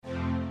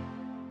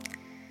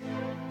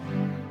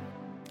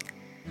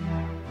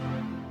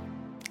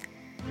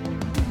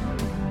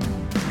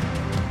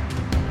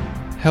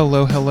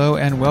Hello, hello,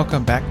 and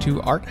welcome back to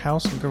Art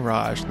House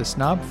Garage, the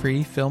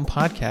snob-free film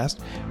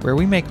podcast where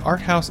we make art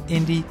house,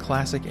 indie,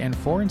 classic, and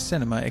foreign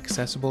cinema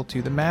accessible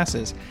to the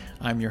masses.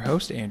 I'm your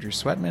host, Andrew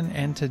Sweatman,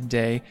 and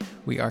today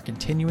we are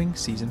continuing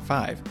Season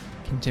 5,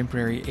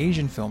 Contemporary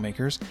Asian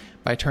Filmmakers,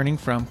 by turning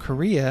from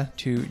Korea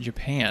to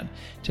Japan.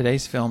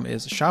 Today's film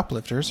is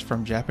Shoplifters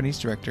from Japanese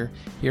director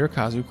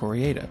Hirokazu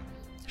Koreeda.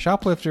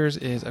 Shoplifters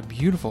is a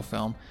beautiful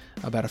film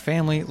about a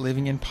family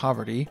living in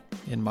poverty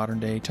in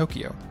modern-day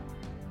Tokyo.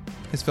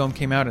 This film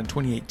came out in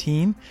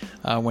 2018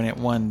 when it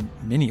won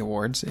many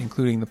awards,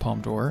 including the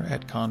Palme d'Or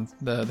at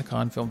the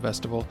Cannes Film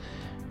Festival,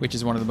 which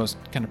is one of the most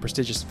kind of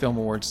prestigious film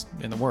awards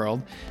in the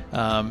world.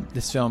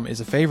 This film is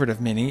a favorite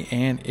of many,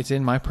 and it's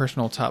in my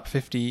personal top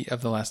 50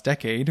 of the last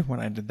decade when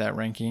I did that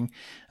ranking.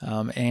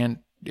 And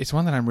it's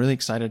one that I'm really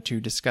excited to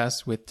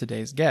discuss with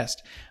today's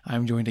guest.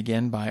 I'm joined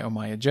again by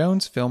Omaya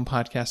Jones, film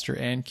podcaster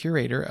and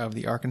curator of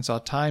the Arkansas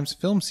Times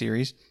film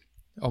series.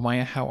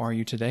 Omaya, how are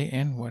you today,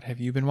 and what have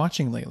you been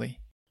watching lately?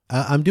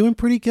 I'm doing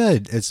pretty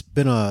good. It's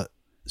been a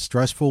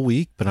stressful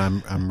week, but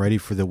I'm ready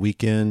for the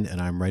weekend,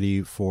 and I'm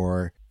ready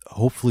for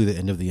hopefully the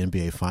end of the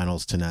NBA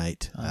Finals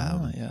tonight.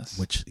 Yes.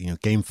 Which,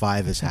 Game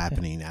 5 is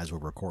happening as we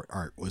record,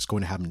 or was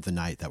going to happen the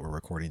night that we're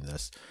recording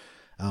this.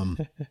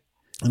 And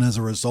as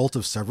a result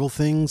of several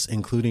things,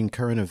 including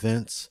current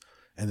events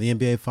and the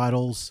NBA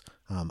Finals,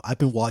 I've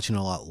been watching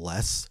a lot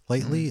less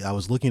lately. I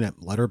was looking at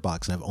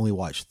Letterboxd, and I've only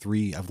watched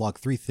I've logged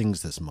 3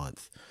 things this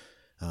month.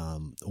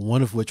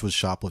 One of which was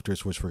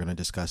Shoplifters, which we're going to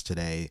discuss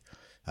today.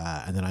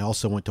 And then I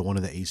also went to one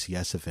of the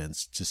ACS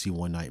events to see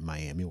One Night in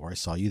Miami, where I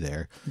saw you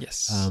there.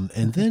 Yes.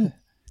 And then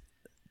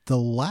the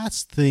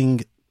last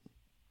thing,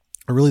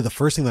 or really the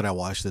first thing that I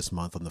watched this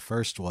month on the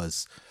first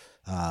was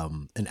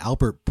an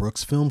Albert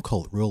Brooks film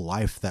called Real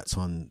Life that's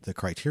on the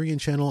Criterion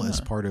Channel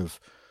as part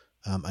of,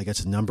 I guess,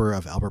 a number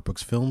of Albert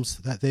Brooks films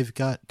that they've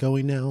got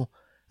going now.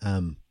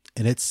 And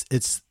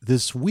it's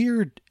this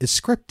weird, it's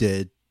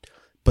scripted,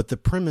 but the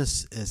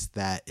premise is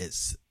that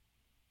it's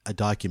a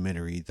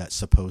documentary that's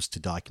supposed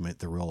to document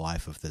the real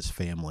life of this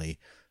family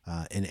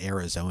in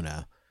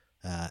Arizona.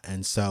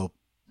 And so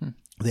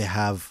they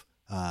have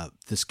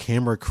this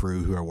camera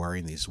crew who are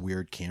wearing these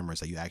weird cameras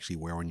that you actually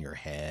wear on your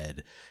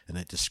head. And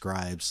it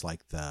describes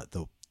like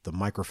the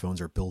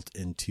microphones are built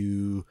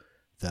into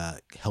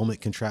the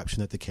helmet contraption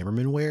that the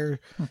cameramen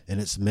wear.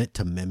 And it's meant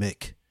to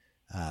mimic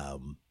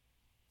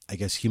I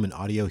guess human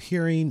audio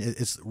hearing.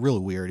 It's really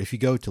weird. If you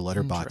go to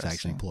Letterboxd,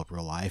 actually pull up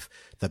Real Life,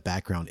 the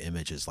background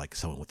image is like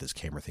someone with this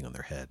camera thing on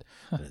their head.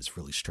 And it's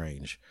really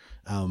strange.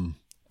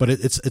 But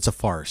it's a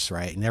farce,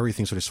 right? And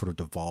everything sort of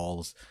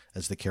devolves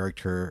as the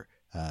character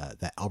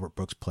that Albert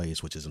Brooks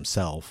plays, which is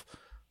himself,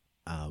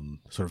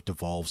 sort of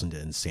devolves into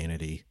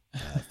insanity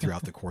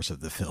throughout the course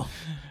of the film.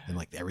 And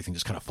like everything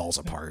just kind of falls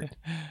apart.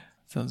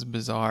 Sounds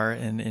bizarre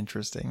and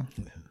interesting.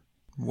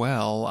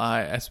 Well,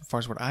 as far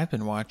as what I've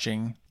been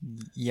watching,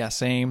 yeah,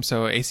 same.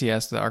 So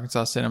ACS, the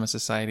Arkansas Cinema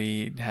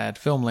Society, had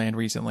Filmland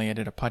recently. I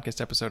did a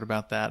podcast episode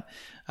about that.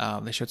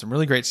 They showed some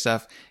really great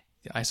stuff.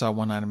 I saw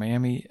One Night in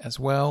Miami as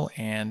well,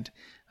 and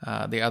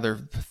the other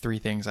 3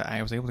 things I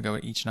was able to go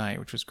each night,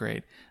 which was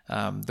great.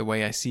 The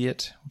Way I See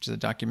It, which is a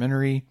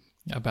documentary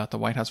about the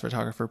White House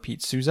photographer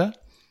Pete Souza.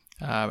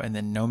 And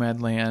then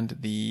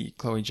Nomadland, the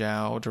Chloe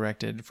Zhao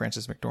directed,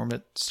 Frances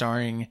McDormand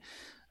starring,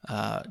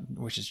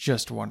 which is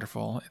just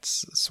wonderful.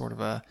 It's sort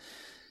of a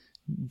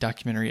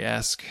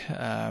documentary-esque,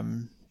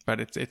 but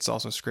it's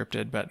also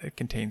scripted, but it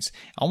contains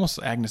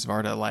almost Agnes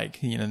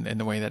Varda-like, in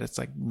the way that it's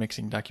like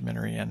mixing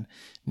documentary and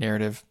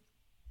narrative.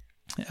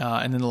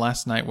 And then the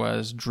last night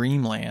was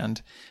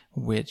Dreamland,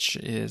 which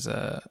is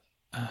a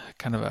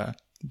kind of a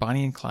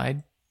Bonnie and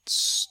Clyde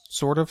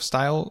sort of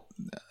style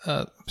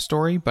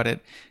story, but it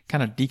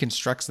kind of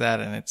deconstructs that,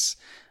 and it's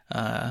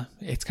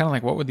kind of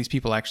like, what would these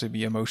people actually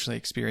be emotionally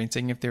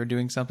experiencing if they were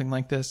doing something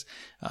like this?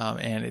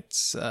 And it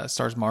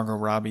stars Margot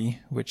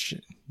Robbie, which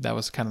that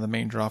was kind of the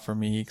main draw for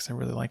me because I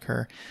really like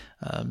her.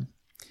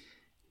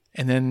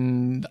 And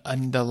then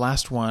the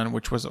last one,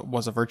 which was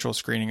a virtual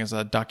screening, is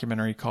a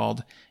documentary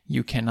called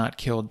You Cannot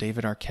Kill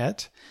David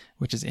Arquette,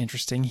 which is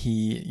interesting.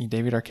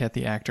 David Arquette,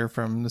 the actor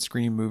from the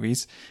Scream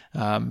movies, he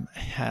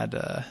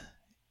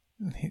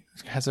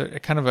has a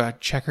kind of a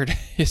checkered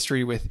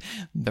history with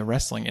the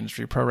wrestling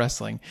industry, pro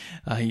wrestling.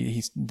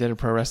 He did a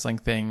pro wrestling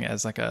thing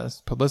as like a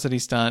publicity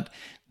stunt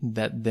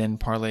that then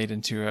parlayed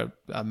into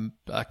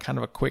a kind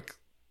of a quick,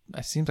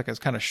 it seems like it's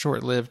kind of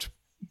short-lived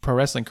pro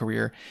wrestling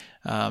career.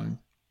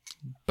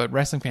 But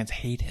wrestling fans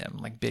hate him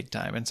like big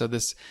time. And so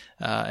this,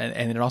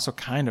 and it also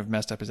kind of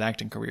messed up his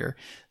acting career.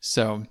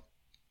 So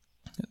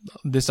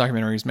this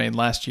documentary was made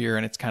last year,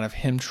 and it's kind of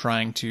him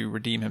trying to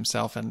redeem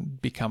himself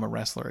and become a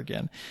wrestler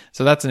again.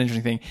 So that's an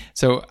interesting thing.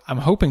 So I'm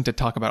hoping to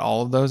talk about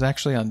all of those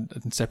actually on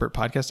separate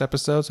podcast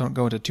episodes. I don't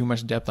go into too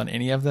much depth on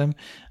any of them.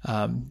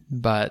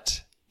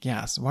 But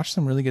yeah, so watch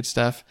some really good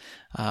stuff.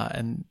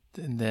 And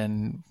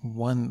then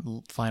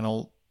one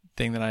final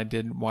thing that I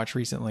did watch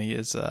recently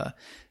is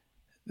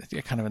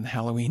kind of in the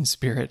Halloween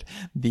spirit,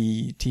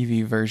 the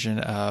TV version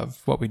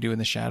of What We Do in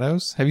the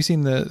Shadows. Have you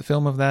seen the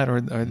film of that, or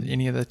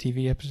any of the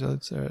TV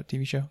episodes or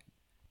TV show?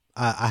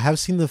 I have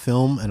seen the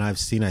film, and I've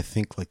seen, I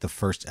think, like the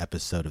first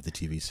episode of the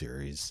TV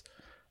series.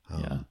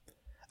 Yeah.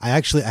 I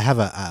have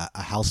a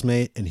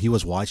housemate, and he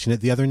was watching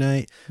it the other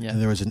night,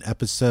 and there was an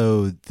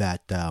episode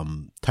that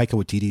Taika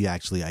Waititi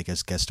actually, I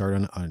guess, guest starred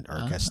on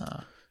or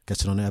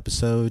guested on an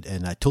episode,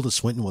 and Tilda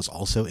Swinton was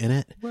also in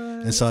it. What?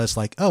 And so I was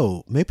like,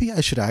 oh, maybe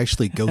I should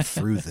actually go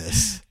through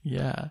this.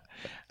 Yeah.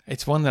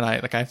 It's one that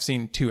I've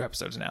seen 2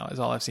 episodes now is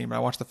all I've seen, but I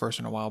watched the first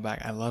one a while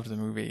back. I loved the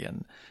movie,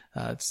 and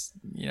it's,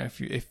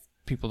 if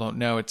people don't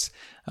know, it's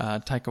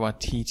Taika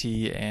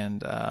Waititi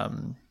and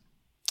Taika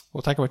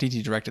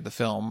Waititi directed the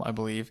film, I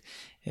believe,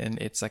 and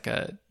it's like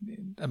a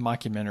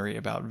mockumentary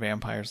about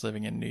vampires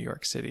living in New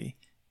York City,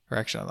 or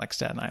actually like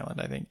Staten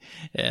Island, I think.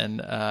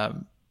 And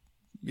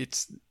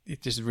it's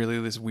just really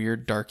this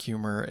weird dark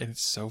humor, and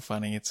it's so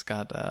funny. It's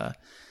got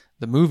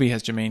the movie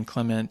has Jermaine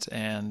Clement,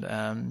 and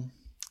I'm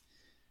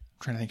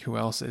trying to think who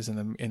else is in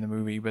the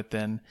movie, but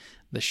then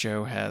the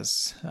show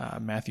has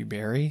Matthew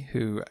Berry,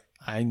 who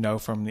I know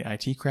from the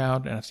IT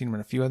Crowd, and I've seen him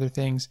in a few other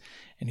things,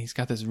 and he's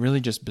got this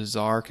really just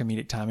bizarre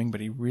comedic timing,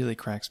 but he really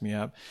cracks me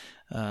up.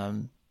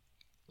 And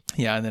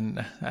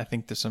then I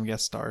think there's some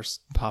guest stars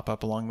pop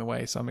up along the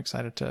way, so I'm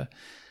excited to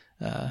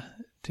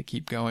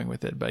keep going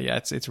with it. But yeah,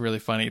 it's really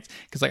funny. It's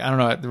because, like, I don't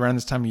know, around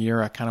this time of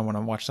year, I kind of want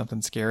to watch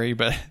something scary,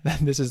 but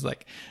this is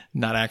like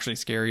not actually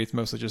scary. It's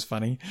mostly just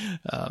funny.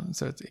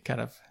 So it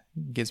kind of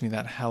gives me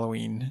that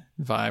Halloween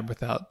vibe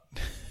without,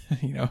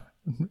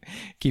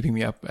 keeping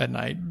me up at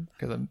night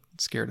because I'm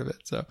scared of it.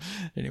 So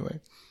anyway.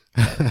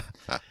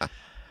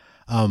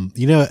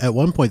 At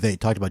one point they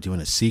talked about doing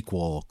a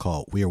sequel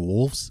called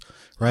Werewolves,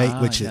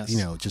 right? Which yes.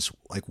 is, just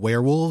like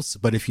werewolves,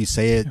 but if you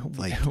say it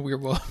like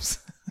werewolves.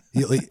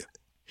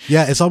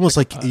 Yeah, it's almost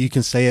like you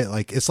can say it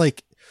like, it's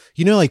like,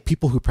 like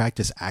people who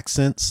practice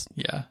accents.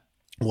 Yeah.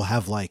 Will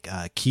have like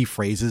key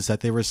phrases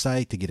that they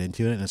recite to get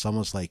into it, and it's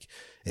almost like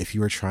if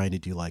you were trying to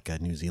do like a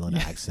New Zealand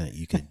accent,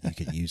 you could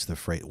use the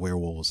phrase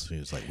werewolves. It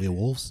was like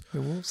werewolves.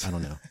 I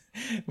don't know.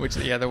 Which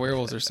the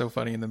werewolves are so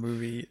funny in the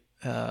movie,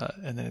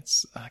 and then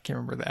it's I can't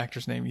remember the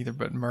actor's name either,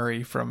 but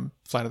Murray from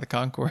Flight of the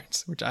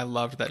Conchords, which I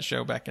loved that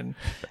show back in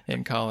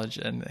college,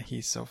 and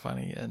he's so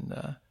funny, and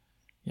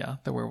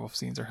the werewolf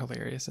scenes are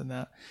hilarious in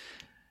that.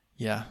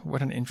 Yeah,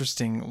 what an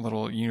interesting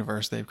little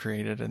universe they've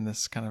created in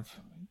this kind of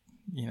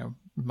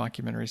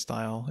mockumentary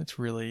style. It's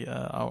really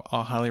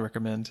I'll highly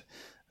recommend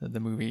the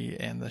movie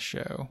and the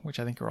show, which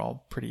I think are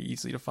all pretty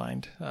easily to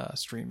find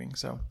streaming.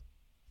 So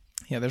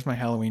yeah, there's my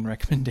Halloween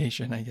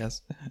recommendation, I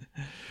guess.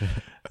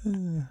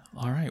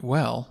 All right,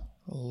 well,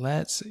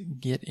 let's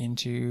get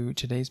into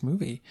today's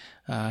movie.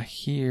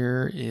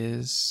 Here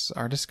is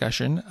our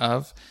discussion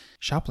of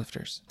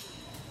Shoplifters.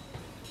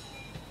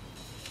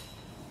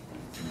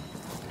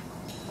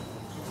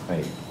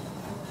 Right.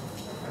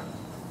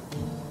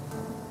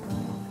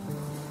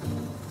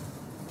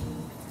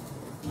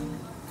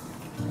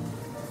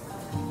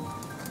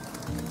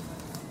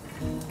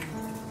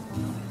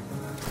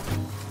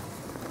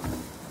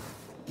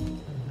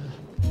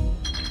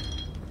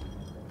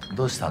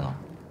どうしたの？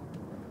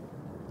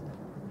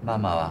マ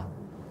マは？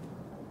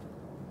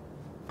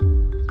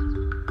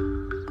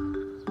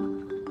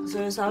そ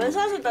れ食べ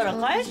させたら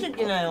返して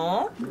きな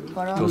よ。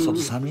今日外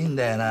寒いん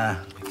だよ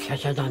な。華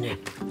奢だね。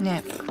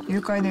ねえ、誘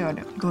拐だよあ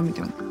れ。どう見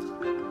ても。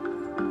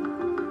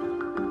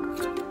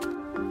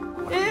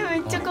め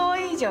っちゃ可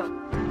愛いじゃ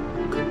ん。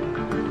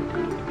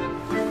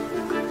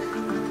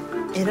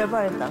選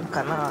ばれたん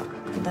かな、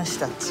私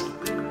たち。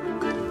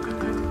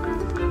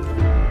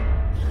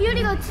ユ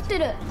リが映って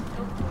る。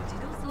児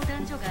童相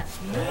談所が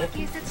三浦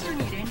警察署に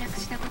連絡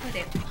したこと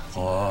で。お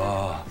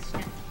お。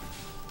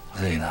ま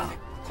ずいな。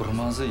これ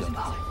まずいよ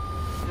な。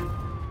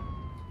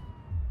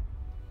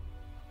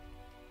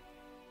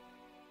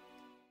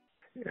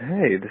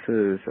Hey, this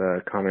is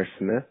Connor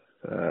Smith,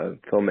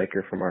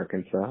 filmmaker from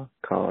Arkansas,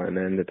 calling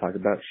in to talk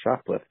about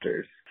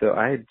Shoplifters. So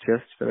I had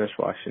just finished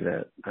watching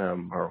it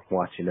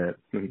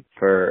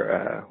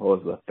for,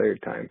 what was the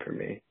third time for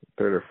me,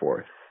 third or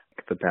fourth.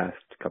 The past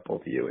couple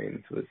of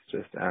viewings was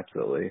just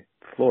absolutely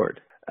floored.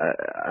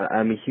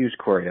 I'm a huge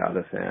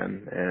Koreeda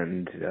fan,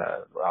 and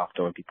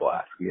often when people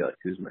ask me, like,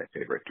 who's my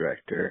favorite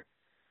director,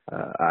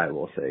 I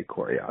will say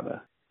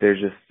Koreeda. There's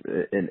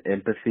just an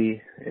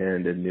empathy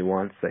and a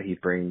nuance that he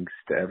brings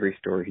to every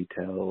story he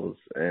tells,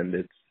 and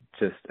it's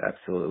just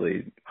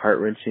absolutely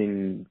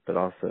heart-wrenching, but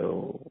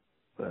also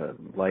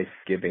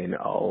life-giving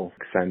all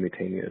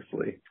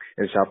simultaneously.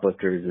 And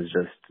Shoplifters is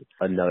just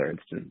another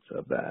instance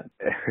of that.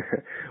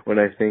 When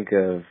I think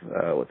of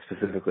what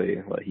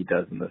he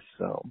does in this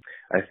film,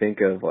 I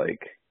think of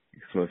like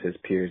some of his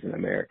peers in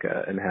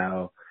America, and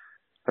how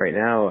right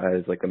now,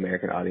 as like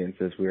American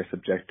audiences, we are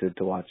subjected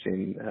to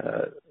watching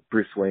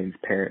Bruce Wayne's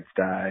parents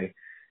die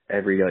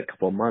every like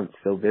couple months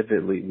so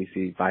vividly. We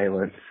see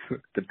violence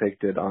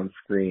depicted on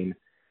screen,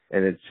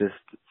 and it's just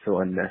so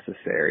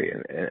unnecessary.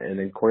 And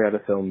in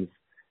Koreeda films,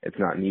 it's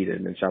not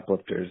needed. And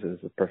Shoplifters is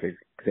a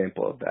perfect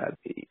example of that.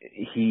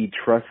 He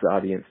trusts the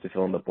audience to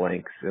fill in the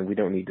blanks, and we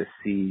don't need to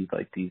see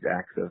like these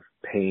acts of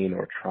pain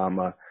or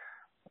trauma,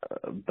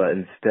 but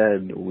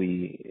instead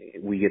we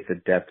get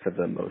the depth of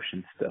the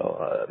emotion still.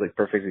 Like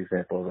perfect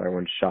example is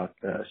when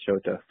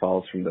Shota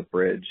falls from the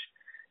bridge,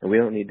 and we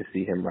don't need to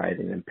see him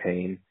writhing in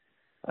pain.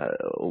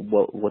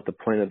 What the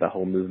point of the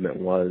whole movement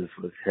was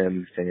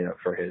him standing up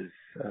for his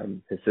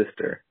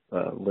sister,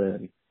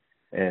 Lynn.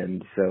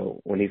 And so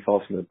when he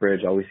falls from the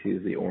bridge, all we see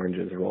is the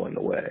oranges rolling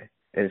away.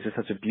 And it's just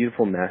such a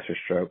beautiful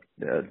masterstroke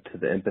to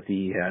the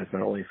empathy he has,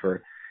 not only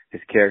for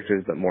his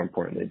characters, but more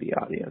importantly, the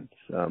audience.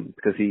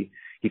 Because he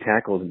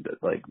tackles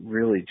like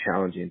really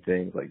challenging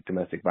things like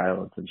domestic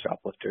violence and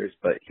Shoplifters,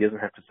 but he doesn't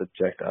have to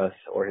subject us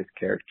or his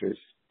characters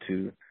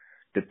to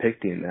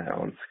depicting that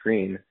on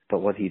screen.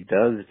 But what he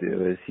does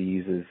do is he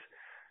uses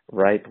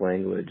ripe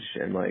language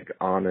and like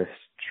honest,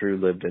 true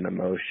lived in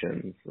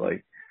emotions.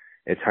 Like,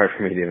 it's hard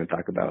for me to even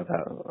talk about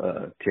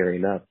without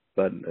tearing up,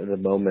 but the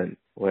moment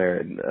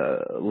where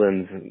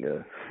Lynn's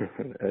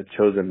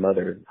chosen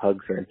mother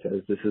hugs her and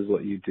says, "This is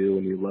what you do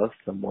when you love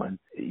someone,"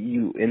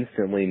 you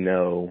instantly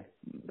know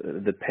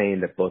the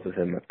pain that both of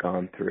them have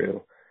gone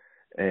through,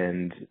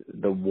 and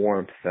the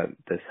warmth that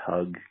this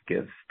hug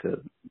gives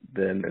to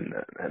them and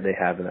they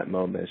have in that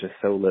moment is just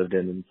so lived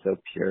in and so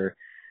pure.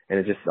 And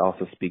it just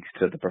also speaks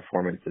to the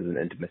performances and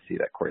intimacy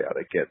that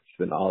Koreeda gets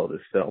in all of his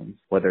films,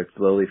 whether it's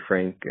Lily,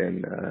 Frank,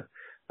 and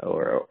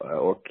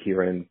or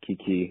Kieran,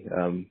 Kiki,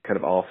 kind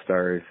of all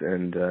stars,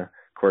 and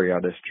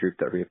Koreeda's troupe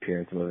that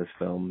reappear in some of his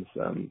films.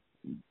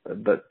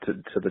 But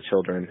to the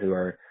children who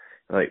are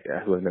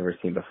who have never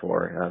seen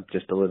before,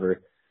 just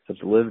deliver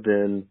such lived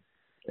in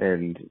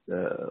and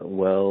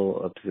well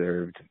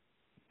observed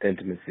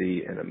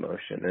intimacy and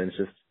emotion, and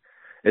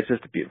it's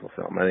just a beautiful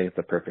film. I think it's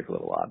a perfect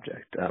little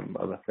object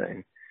of a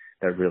thing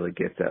that really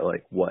gets at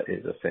like what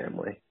is a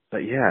family.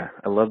 But yeah,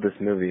 I love this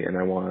movie, and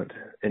I want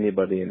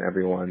anybody and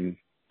everyone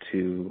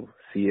to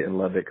see it and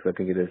love it, because I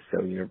think it is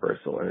so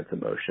universal in its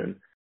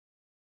emotion.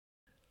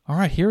 All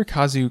right,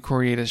 Hirokazu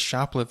Koreeda's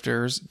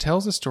Shoplifters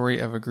tells the story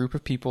of a group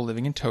of people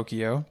living in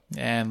Tokyo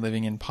and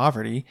living in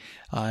poverty,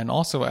 and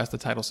also, as the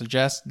title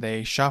suggests,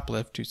 they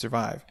shoplift to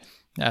survive.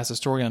 As the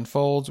story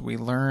unfolds, we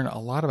learn a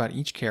lot about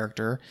each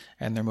character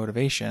and their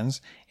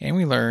motivations, and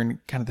we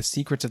learn kind of the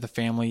secrets of the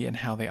family and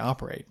how they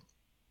operate.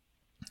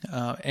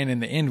 And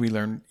in the end, we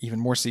learn even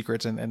more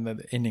secrets, and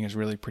the ending is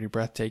really pretty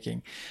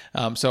breathtaking.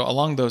 So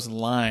along those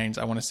lines,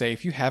 I want to say,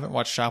 if you haven't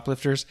watched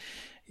Shoplifters,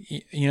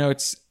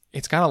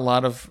 it's got a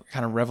lot of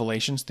kind of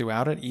revelations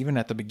throughout it, even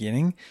at the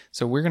beginning.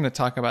 So we're going to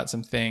talk about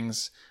some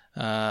things.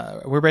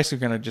 We're basically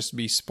going to just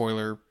be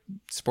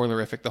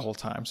spoilerific the whole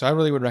time. So I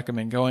really would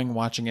recommend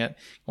watching it.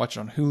 Watch it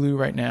on Hulu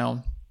right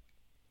now.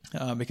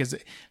 Because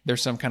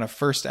there's some kind of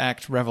first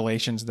act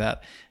revelations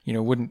that,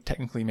 wouldn't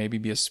technically maybe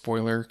be a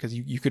spoiler, because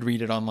you could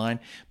read it online.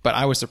 But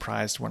I was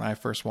surprised when I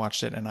first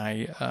watched it, and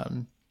I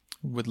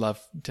would love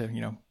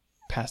to,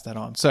 pass that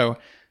on. So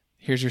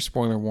here's your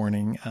spoiler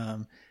warning.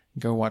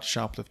 Go watch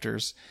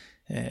Shoplifters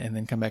and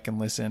then come back and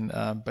listen.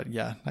 But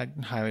yeah, I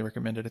highly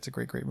recommend it. It's a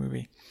great, great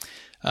movie.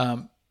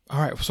 All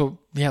right. So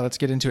yeah, let's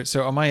get into it.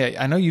 So Amaya,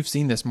 I know you've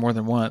seen this more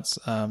than once.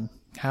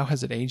 How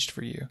has it aged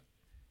for you?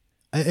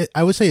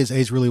 I would say it's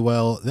aged really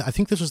well. I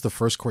think this was the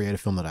first Koreeda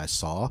film that I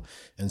saw.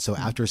 And so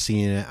after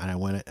seeing it, and I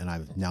went and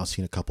I've now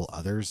seen a couple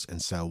others. And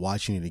so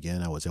watching it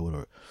again, I was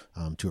able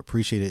to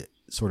appreciate it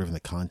sort of in the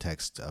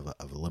context of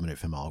a limited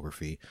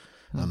filmography.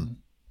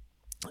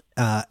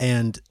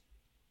 And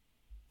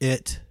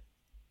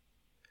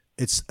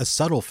it's a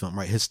subtle film,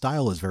 right? His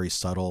style is very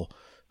subtle.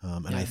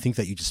 And I think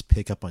that you just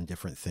pick up on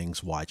different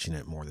things watching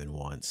it more than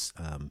once.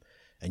 And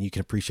you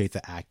can appreciate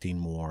the acting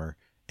more,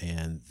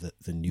 and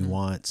the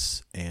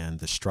nuance and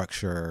the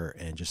structure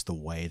and just the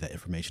way that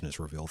information is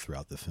revealed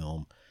throughout the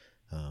film.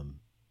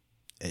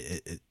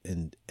 It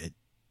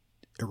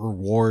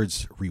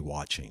rewards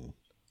rewatching.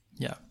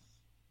 Yeah,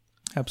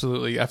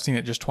 absolutely. I've seen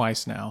it just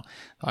twice now.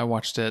 I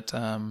watched it,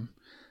 I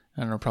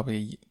don't know,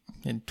 probably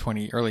in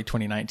early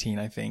 2019,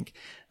 I think.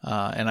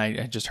 And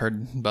I just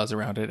heard buzz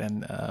around it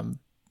and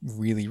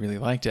really, really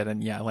liked it.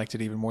 And yeah, I liked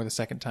it even more the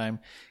second time,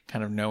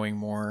 kind of knowing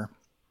more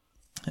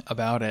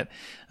about it.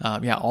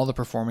 All the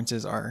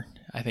performances are,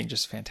 I think,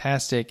 just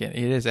fantastic. And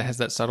it has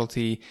that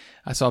subtlety.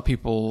 I saw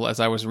people, as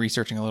I was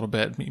researching a little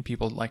bit,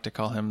 people like to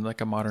call him like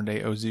a modern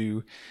day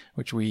Ozu,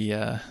 which we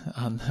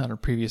on a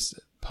previous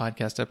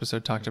podcast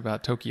episode talked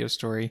about Tokyo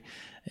Story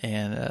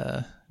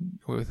and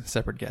with a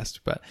separate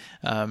guest. But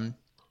I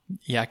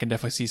can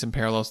definitely see some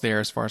parallels there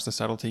as far as the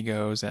subtlety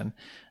goes. And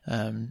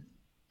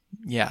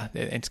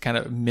it's kind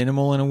of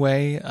minimal in a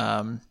way.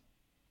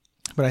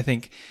 But I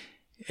think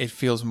it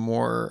feels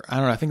more, I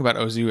don't know, I think about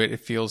Ozu,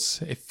 it feels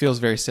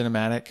very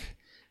cinematic,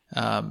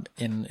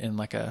 in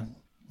like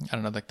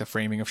like the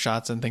framing of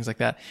shots and things like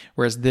that.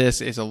 Whereas this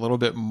is a little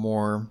bit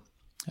more,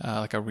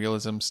 like a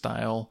realism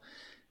style.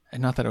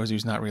 And not that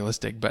Ozu's not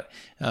realistic, but,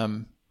 I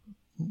don't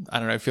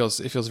know, it feels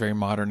very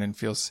modern and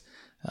feels,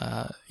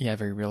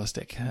 very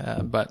realistic.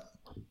 But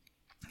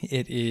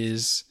it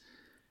is,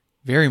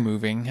 very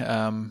moving.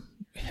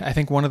 I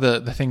think one of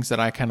the things that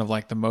I kind of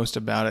like the most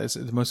about it, is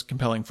the most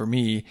compelling for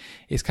me,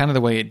 is kind of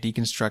the way it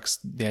deconstructs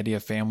the idea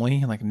of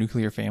family, like a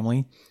nuclear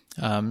family.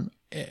 And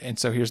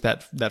so here's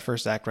that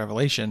first act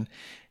revelation.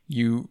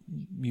 You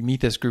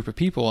meet this group of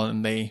people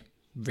and they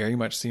very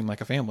much seem like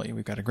a family.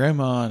 We've got a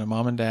grandma and a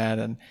mom and dad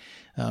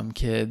and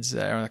kids,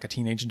 or like a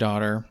teenage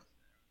daughter.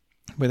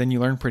 But then you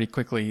learn pretty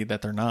quickly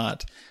that they're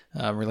not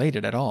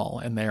related at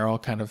all, and they're all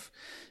kind of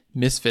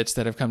misfits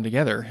that have come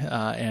together,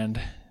 and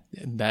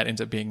that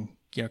ends up being,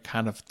 you know,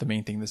 kind of the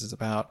main thing this is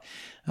about.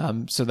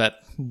 So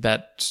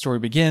that story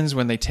begins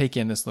when they take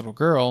in this little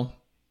girl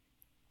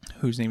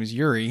whose name is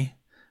Yuri.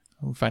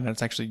 We find out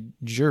it's actually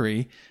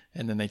Jury,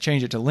 and then they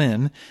change it to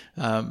Lynn.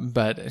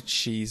 But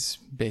she's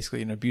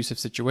basically in an abusive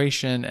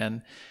situation,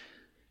 and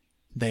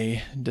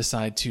they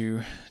decide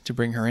to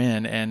bring her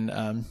in.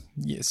 And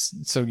yes,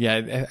 so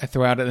yeah,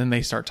 throughout it, then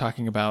they start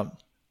talking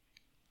about,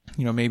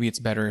 you know, maybe it's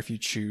better if you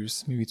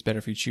choose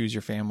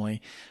your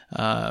family,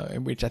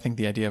 which I think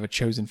the idea of a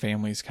chosen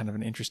family is kind of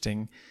an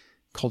interesting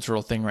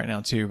cultural thing right now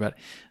too. But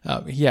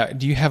yeah,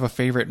 do you have a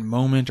favorite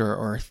moment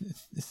or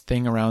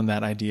thing around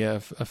that idea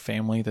of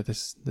family that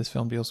this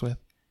film deals with?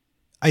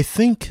 I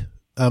think,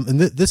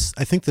 and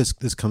I think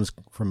this comes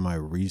from my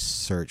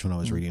research when I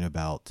was reading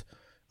about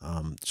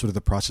sort of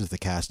the process of the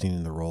casting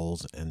and the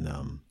roles,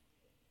 and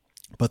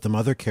but the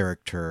mother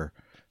character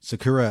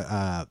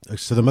Sakura,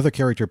 so the mother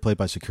character played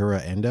by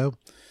Sakura Ando,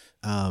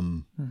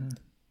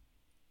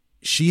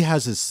 she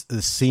has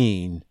this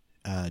scene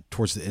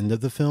towards the end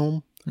of the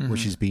film where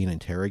she's being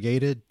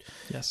interrogated.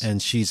 Yes.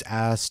 And she's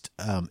asked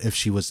if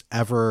she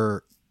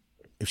ever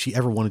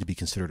wanted to be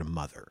considered a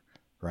mother,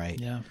 right?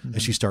 Yeah. Mm-hmm.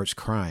 And she starts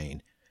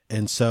crying.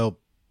 And so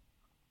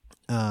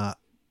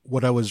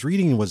what I was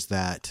reading was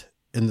that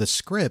in the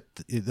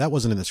script, that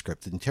wasn't in the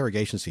script. The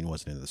interrogation scene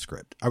wasn't in the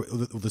script.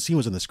 The scene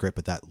was in the script,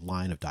 but that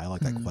line of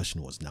dialogue, that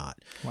question was not.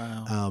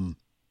 Wow.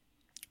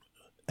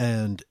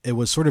 And it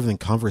was sort of in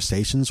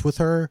conversations with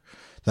her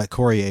that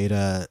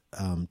Koreeda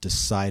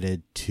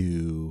decided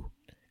to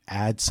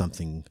add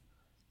something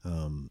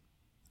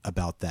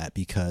about that,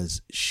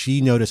 because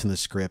she noticed in the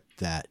script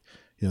that,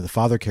 you know, the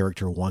father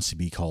character wants to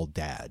be called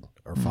dad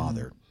or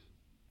father,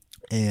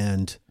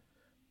 and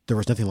there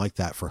was nothing like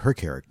that for her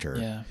character.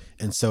 Yeah.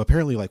 And so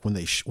apparently, like when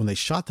they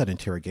shot that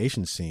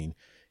interrogation scene,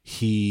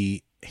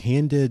 he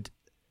handed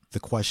the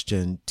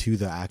question to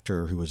the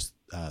actor who was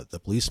the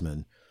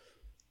policeman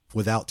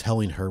without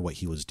telling her what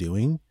he was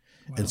doing.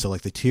 Wow. And so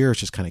like the tears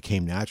just kind of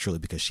came naturally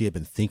because she had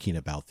been thinking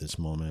about this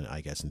moment,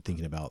 I guess, and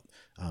thinking about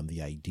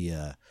the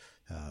idea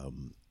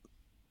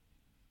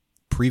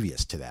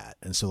previous to that.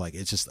 And so like,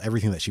 it's just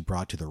everything that she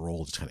brought to the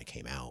role just kind of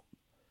came out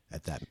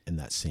in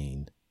that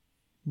scene.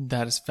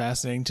 That is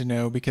fascinating to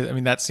know, because I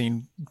mean, that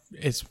scene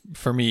is,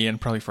 for me and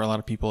probably for a lot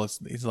of people,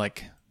 it's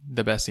like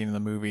the best scene in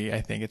the movie.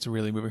 I think it's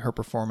really moving. Her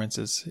performance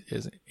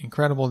is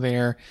incredible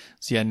there.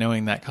 So yeah,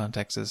 knowing that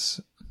context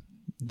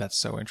that's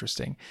so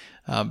interesting.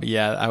 But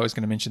yeah, I was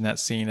going to mention that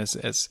scene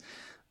as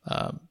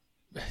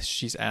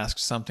she's asked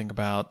something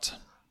about,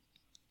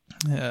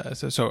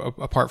 so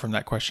apart from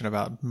that question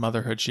about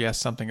motherhood, she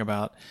asked something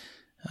about,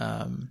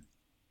 so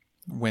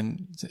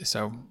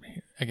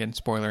again,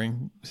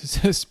 spoiling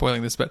this,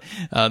 but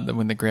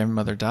when the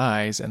grandmother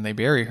dies and they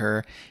bury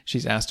her,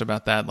 she's asked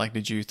about that. Like,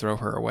 did you throw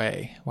her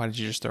away? Why did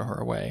you just throw her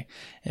away?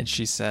 And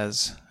she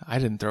says, I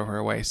didn't throw her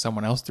away.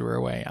 Someone else threw her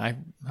away.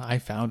 I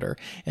found her.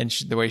 And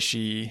the way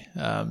she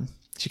kind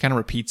of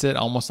repeats it,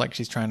 almost like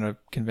she's trying to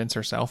convince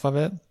herself of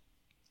it,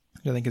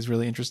 which I think is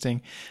really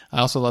interesting. I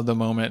also love the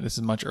moment, this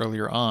is much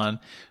earlier on,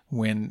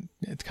 when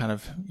it's kind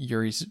of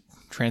Yuri's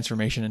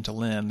transformation into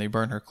Lynn. They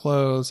burn her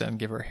clothes and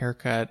give her a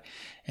haircut,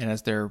 and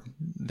as they're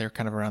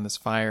kind of around this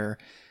fire,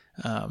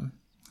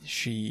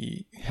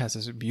 she has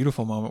this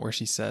beautiful moment where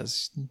she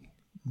says,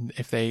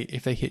 if they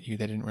hit you,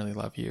 they didn't really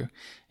love you,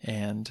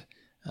 and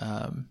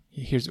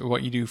here's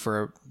what you do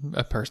for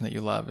a person that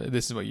you love.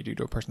 This is what you do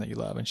to a person that you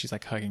love. And she's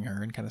like hugging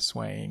her and kind of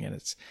swaying,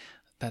 and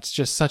that's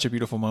just such a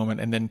beautiful moment.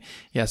 And then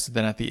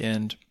then at the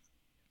end,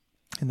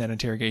 in that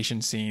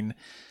interrogation scene,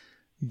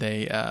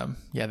 they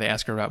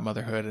ask her about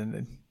motherhood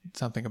and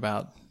something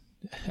about,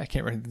 I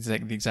can't remember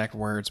the exact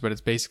words, but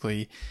it's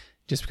basically,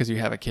 just because you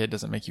have a kid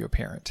doesn't make you a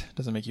parent,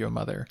 doesn't make you a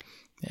mother.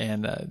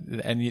 And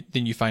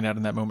then you find out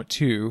in that moment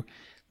too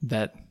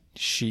that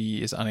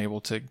she is unable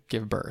to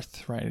give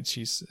birth, right?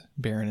 She's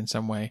barren in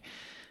some way.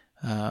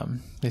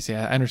 They say,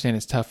 I understand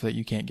it's tough that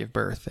you can't give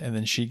birth. And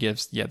then she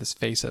gives, this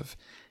face of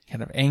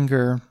kind of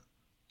anger,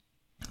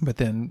 but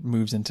then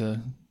moves into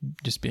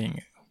just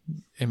being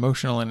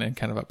emotional and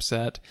kind of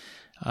upset.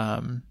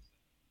 They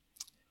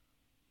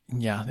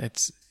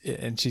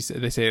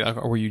say,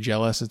 were you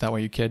jealous? Is that why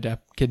you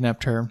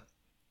kidnapped her?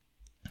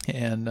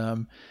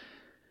 And,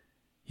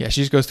 she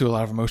just goes through a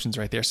lot of emotions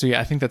right there. So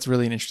I think that's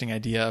really an interesting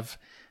idea of,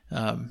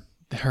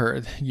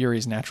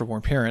 Yuri's natural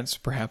born parents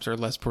perhaps are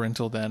less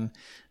parental than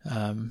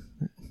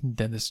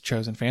this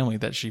chosen family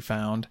that she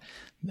found.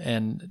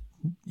 And,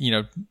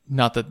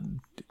 not that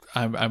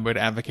I would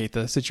advocate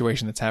the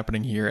situation that's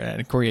happening here.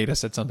 And Koreeda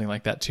said something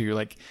like that too.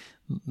 Like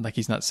like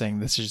he's not saying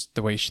this is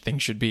the way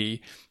things should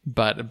be,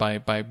 but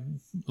by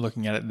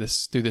looking at it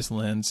through this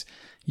lens,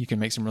 you can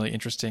make some really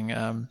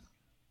interesting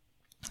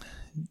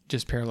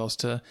just parallels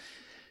to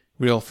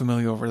real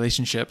familial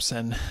relationships.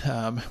 And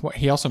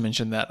he also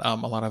mentioned that a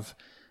lot of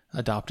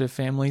adoptive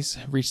families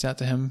reached out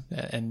to him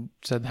and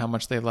said how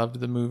much they loved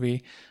the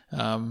movie.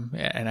 And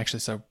actually,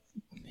 so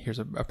here's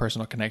a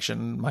personal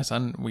connection. My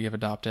son, we have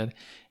adopted,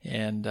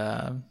 and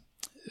a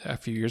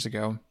few years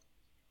ago,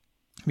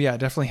 I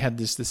definitely had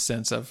this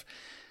sense of,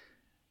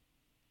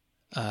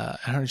 I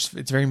don't know,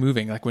 it's very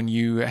moving. Like when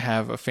you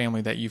have a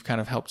family that you've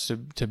kind of helped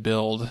to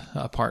build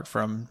apart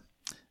from,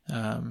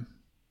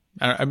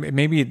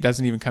 maybe it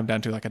doesn't even come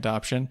down to like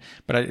adoption,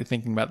 but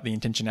thinking about the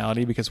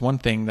intentionality, because one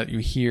thing that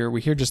we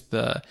hear just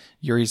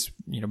Yuri's,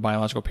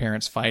 biological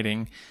parents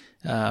fighting,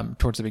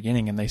 towards the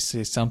beginning, and they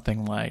say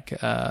something like,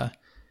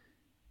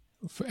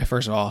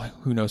 first of all,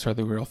 who knows who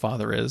the real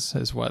father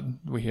is what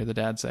we hear the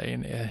dad say,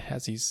 and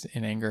as he's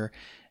in anger.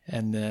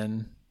 And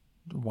then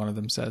one of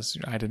them says,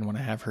 I didn't want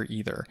to have her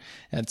either.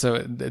 And so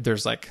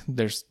there's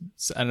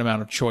an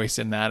amount of choice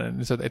in that.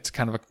 And so it's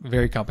kind of a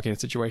very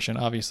complicated situation,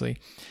 obviously.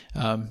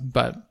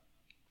 But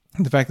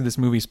the fact that this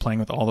movie is playing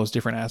with all those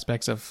different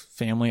aspects of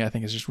family, I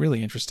think is just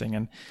really interesting.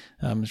 And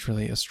it's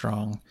really a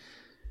strong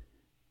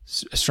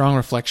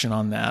reflection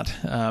on that.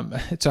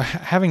 So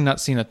having not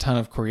seen a ton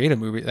of Koreeda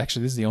movies,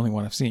 actually this is the only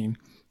one I've seen.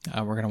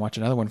 We're going to watch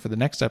another one for the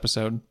next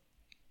episode.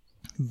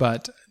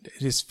 But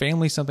is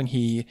family something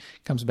he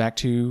comes back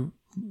to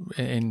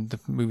in the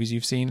movies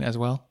you've seen as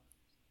well?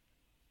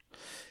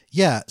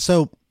 Yeah.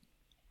 So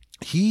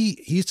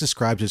he's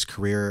described his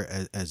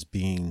career as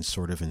being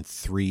sort of in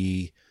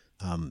three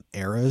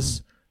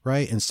eras,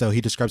 right? And so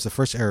he describes the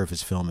first era of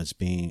his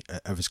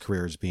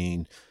career as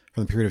being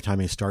from the period of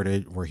time he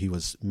started, where he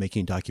was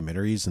making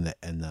documentaries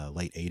in the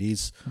late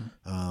 80s.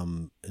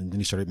 And then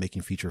he started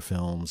making feature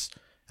films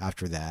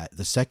after that.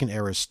 The second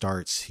era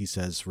starts, he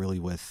says, really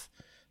with,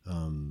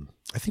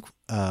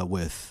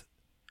 with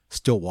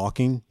Still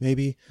Walking,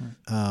 maybe.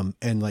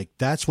 And like,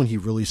 that's when he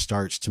really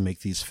starts to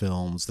make these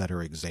films that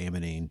are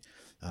examining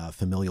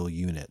familial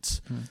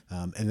units.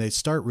 And they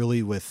start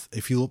really with,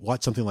 if you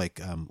watch something like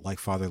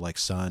Father, Like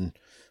Son,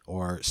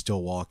 or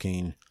Still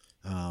Walking,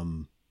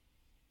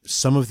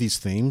 some of these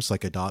themes,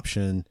 like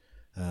adoption,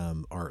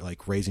 or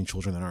like raising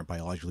children that aren't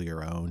biologically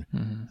your own,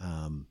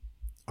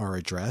 are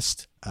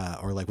addressed.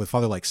 Or like with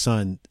Father, Like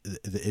Son,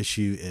 the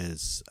issue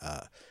is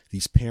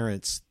these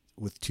parents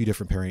with two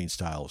different parenting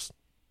styles,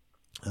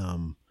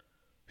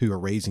 who are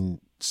raising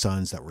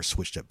sons that were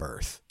switched at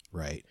birth,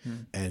 right?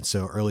 And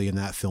so early in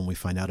that film, we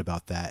find out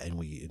about that, and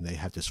they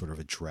have to sort of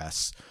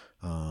address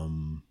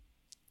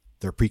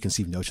their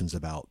preconceived notions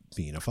about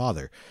being a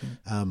father.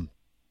 And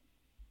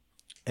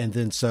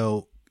then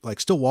so like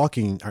Still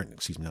Walking, or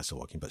excuse me, not Still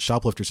Walking, but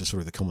Shoplifters is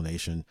sort of the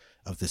culmination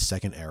of this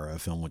second era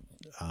of film,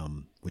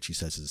 which he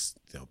says is,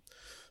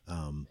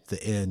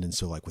 the end. And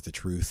so like with The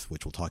Truth,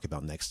 which we'll talk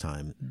about next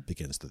time,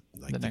 begins the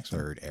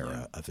third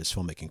era of his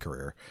filmmaking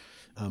career.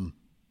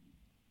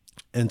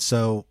 And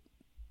so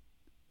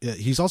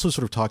he's also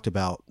sort of talked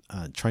about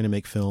trying to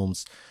make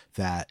films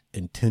that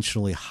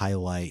intentionally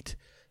highlight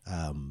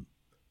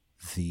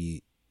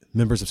the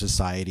members of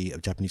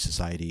Japanese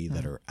society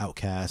that are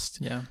outcast.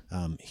 Yeah.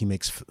 He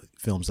makes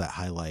films that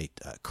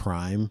highlight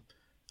crime,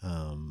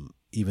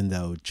 even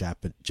though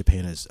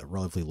Japan is a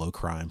relatively low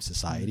crime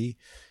society.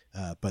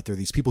 But there are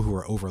these people who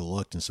are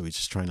overlooked, and so he's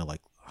just trying to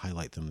like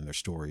highlight them in their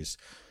stories.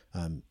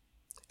 And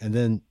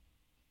then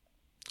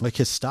like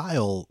his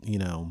style,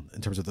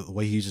 in terms of the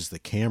way he uses the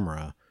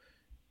camera,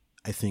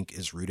 I think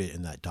is rooted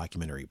in that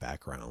documentary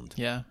background.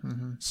 Yeah.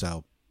 Mm-hmm.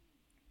 So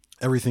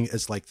everything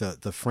is like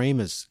the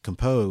frame is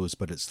composed,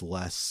 but it's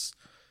less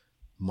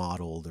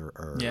modeled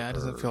or it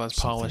doesn't feel as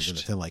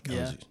polished.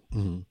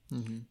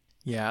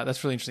 Yeah,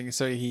 that's really interesting.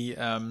 So he,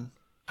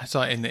 I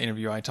saw in the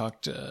interview I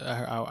talked,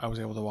 I was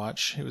able to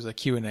watch. It was a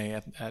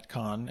Q&A at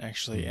Cannes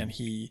actually, and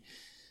he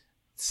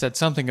said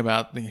something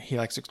about he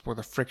likes to explore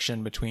the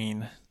friction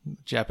between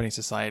Japanese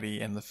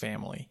society and the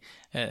family.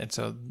 And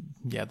so,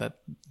 yeah, that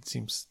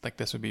seems like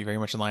this would be very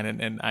much in line.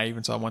 And I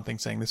even saw one thing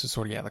saying this was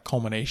sort of, the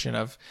culmination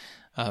of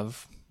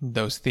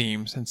those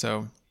themes. And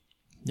so,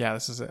 yeah,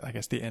 this is, I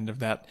guess, the end of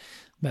that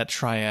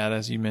triad,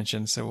 as you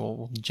mentioned. So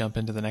we'll jump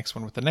into the next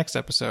one with the next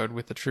episode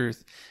with The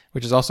Truth,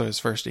 which is also his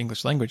first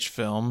English language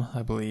film,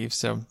 I believe.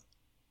 So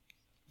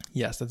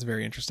yes, that's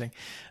very interesting.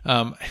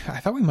 I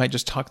thought we might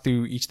just talk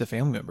through each of the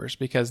family members,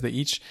 because they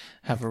each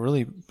have a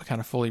really kind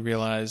of fully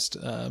realized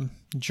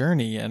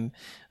journey and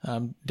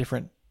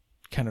different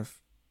kind of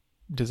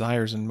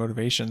desires and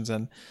motivations.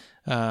 And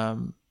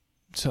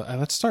so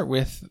let's start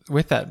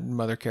with that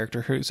mother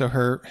character.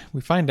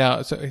 We find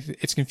out, so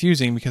it's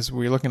confusing because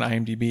we're looking at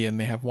IMDb and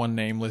they have one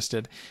name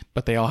listed,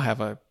 but they all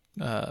have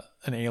an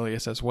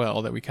alias as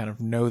well that we kind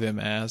of know them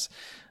as.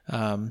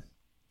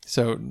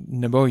 So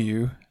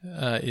Nobuyu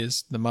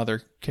is the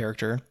mother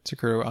character,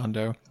 Sakura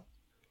Ando,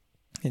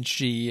 and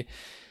she,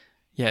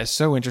 is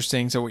so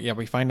interesting. So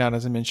we find out,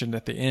 as I mentioned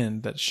at the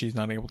end, that she's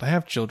not able to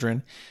have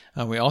children.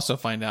 We also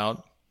find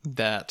out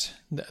that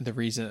the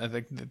reason I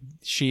think that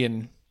she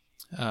and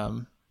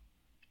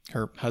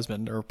her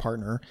husband or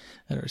partner,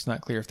 and it's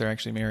not clear if they're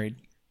actually married,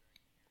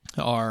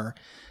 are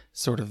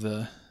sort of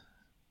the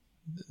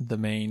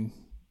main,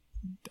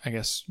 I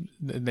guess,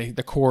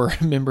 the core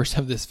members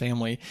of this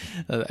family.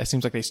 It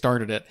seems like they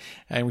started it,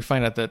 and we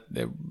find out that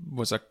it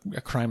was a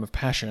crime of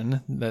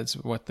passion. That's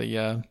what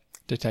the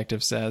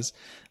detective says,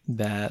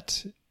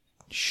 that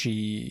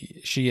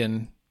she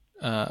and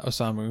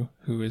Osamu,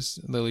 who is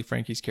Lily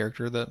Frankie's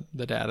character,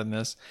 the dad in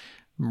this,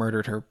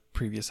 murdered her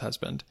previous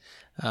husband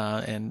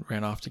and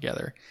ran off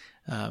together.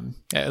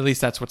 At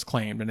least that's what's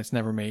claimed, and it's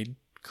never made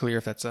clear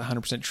if that's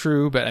 100%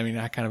 true, but I mean,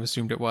 I kind of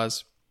assumed it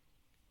was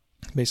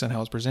based on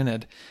how it's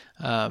presented.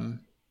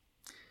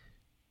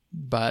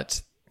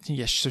 But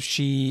yes, so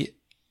she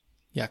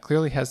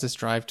clearly has this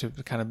drive to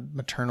kind of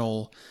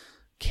maternal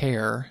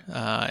care,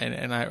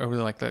 and I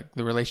really like the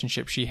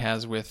relationship she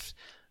has with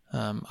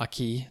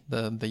Aki,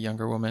 the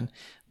younger woman.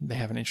 They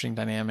have an interesting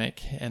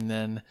dynamic, and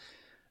then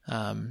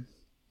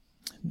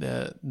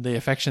the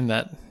affection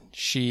that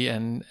she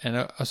and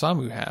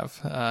Osamu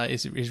have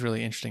is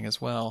really interesting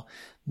as well.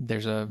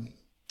 There's a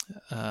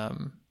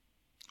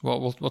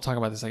we'll talk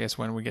about this, I guess,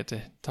 when we get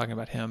to talking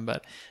about him,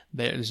 but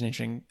there's an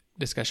interesting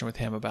discussion with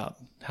him about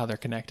how they're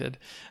connected.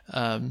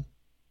 But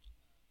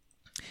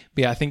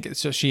yeah, I think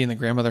so. She and the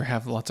grandmother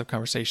have lots of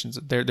conversations.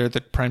 They're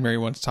the primary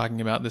ones talking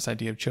about this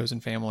idea of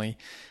chosen family,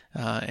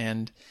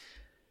 and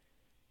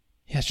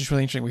yeah, it's just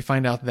really interesting. We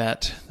find out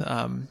that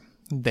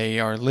they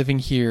are living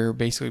here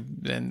basically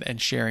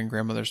and sharing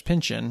grandmother's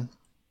pension.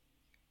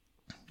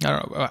 I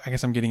don't know. I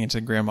guess I'm getting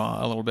into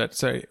grandma a little bit.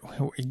 So,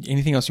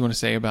 anything else you want to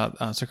say about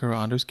Sakura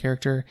Ando's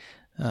character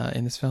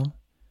in this film?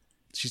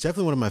 She's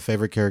definitely one of my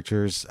favorite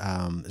characters.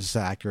 As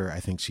an actor, I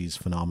think she's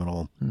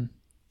phenomenal. You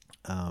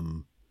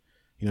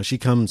know, she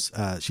comes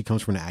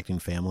from an acting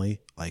family,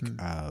 like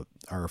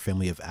our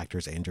family of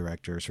actors and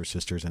directors. Her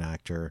sister's an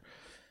actor.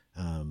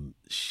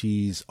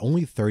 She's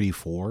only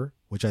 34,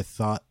 which I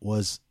thought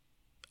was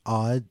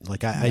odd.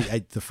 Like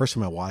I the first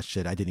time I watched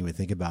it, I didn't even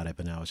think about it,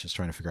 but now I was just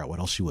trying to figure out what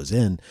else she was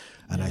in,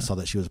 and I saw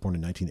that she was born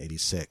in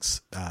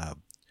 1986,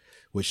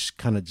 which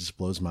kind of just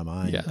blows my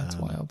mind. Yeah, that's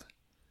wild.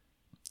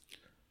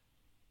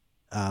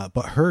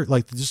 But her,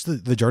 like, just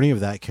the journey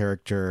of that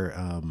character,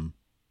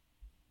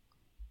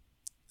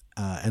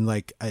 and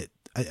like I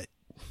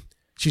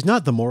she's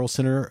not the moral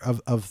center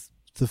of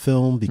the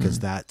film, because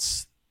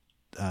that's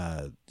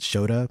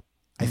Shota,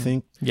 I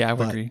think. Yeah, I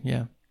would agree.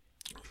 Yeah.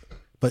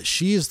 But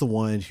she is the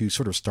one who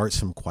sort of starts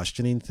him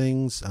questioning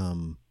things,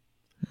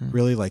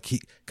 really, like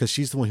because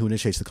she's the one who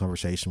initiates the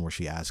conversation where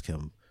she asks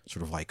him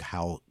sort of like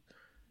how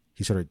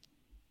he started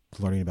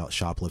learning about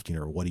shoplifting,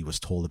 or what he was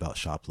told about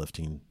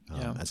shoplifting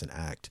as an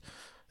act,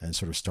 and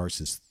sort of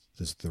starts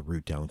the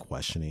root down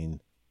questioning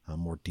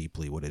more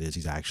deeply what it is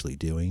he's actually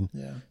doing,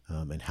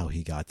 and how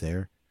he got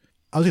there.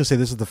 I was going to say,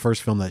 this is the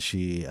first film that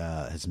she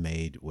has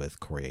made with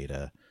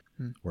Koreeda,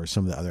 where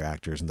some of the other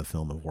actors in the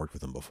film have worked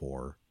with him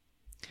before.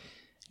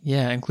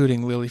 Yeah,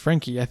 including Lily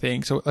Frankie, I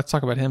think. So let's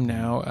talk about him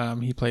now.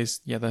 He plays,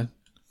 the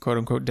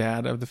quote-unquote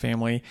dad of the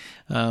family.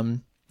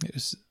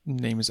 His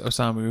name is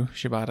Osamu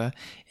Shibata,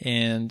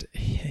 and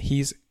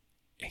he's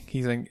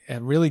a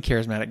really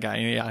charismatic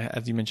guy.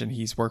 As you mentioned,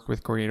 he's worked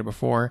with Koreeda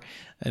before.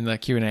 In the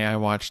Q&A I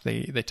watched,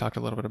 they talked a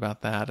little bit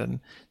about that,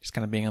 and just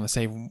kind of being on the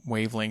same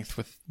wavelength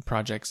with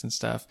projects and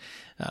stuff.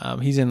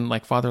 He's in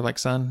like Father Like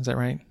Son, is that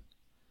right?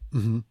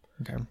 Mm-hmm.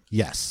 Okay.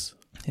 Yes.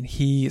 And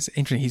he's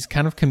interesting. He's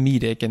kind of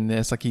comedic in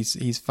this. Like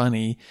he's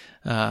funny.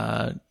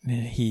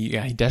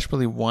 He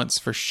desperately wants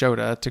for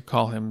Shota to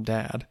call him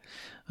dad.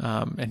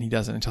 And he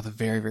doesn't until the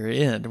very, very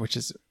end, which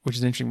is an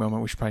interesting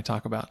moment we should probably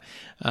talk about.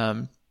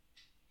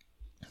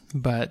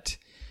 But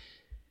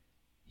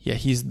yeah,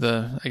 he's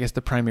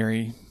the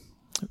primary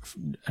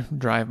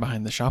drive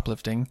behind the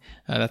shoplifting.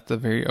 That's the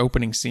very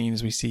opening scene,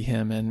 as we see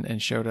him and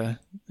Shota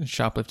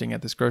shoplifting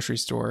at this grocery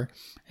store.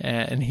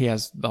 And he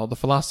has all the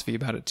philosophy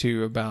about it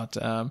too, about,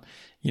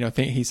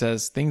 he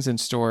says things in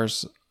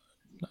stores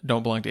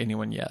don't belong to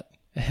anyone yet.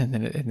 And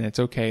it's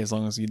okay as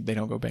long as they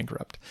don't go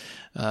bankrupt,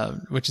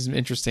 which is an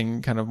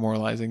interesting kind of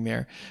moralizing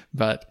there.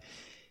 But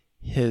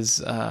the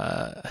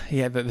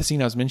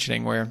scene I was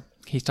mentioning where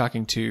he's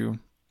talking to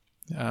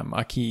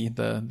Aki,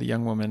 the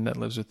young woman that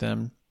lives with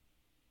them,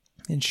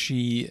 and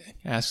she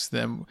asks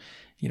them,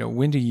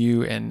 when do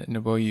you and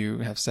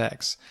Nobuyu have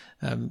sex?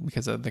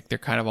 Because they're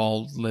kind of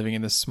all living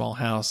in this small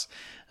house.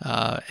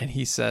 And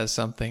he says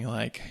something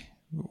like,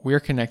 we're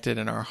connected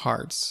in our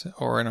hearts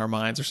or in our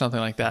minds or something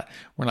like that.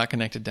 We're not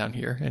connected down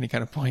here. And he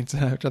kind of points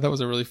out, which I thought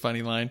was a really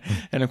funny line.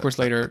 And of course,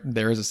 later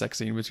there is a sex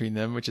scene between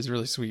them, which is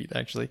really sweet,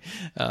 actually.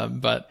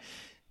 But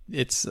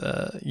it's,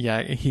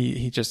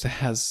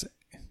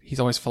 he's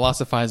always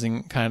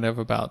philosophizing kind of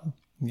about,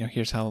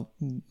 here's how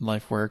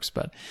life works.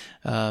 But,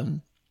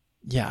 I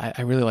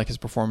really like his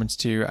performance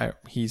too.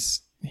 He's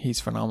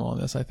phenomenal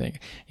in this, I think.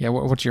 Yeah.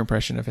 What's your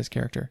impression of his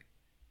character?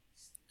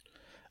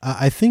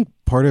 I think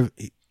part of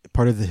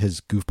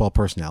his goofball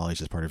personality is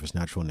just part of his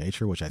natural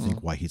nature, which I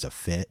think why he's a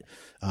fit.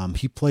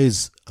 He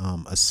plays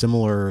a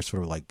similar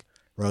sort of like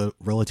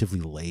relatively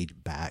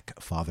laid back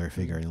father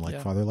figure and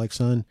like father like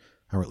son,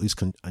 or at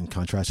least in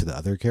contrast to the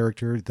other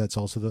character that's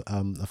also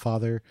the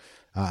father.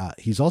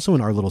 He's also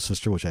in Our Little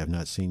Sister, which I have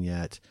not seen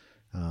yet,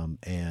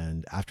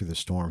 and After the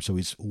Storm. So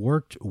he's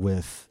worked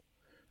with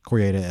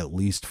Koreeda at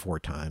least 4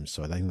 times.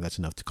 So I think that's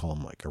enough to call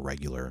him like a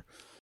regular.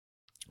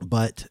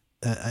 But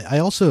I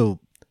also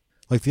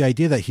like the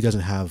idea that he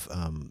doesn't have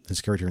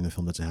his character in the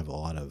film doesn't have a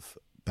lot of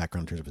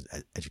background in terms of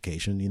his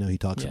education. You know, he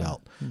talks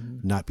about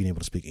not being able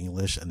to speak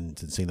English and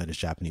saying that his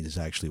Japanese is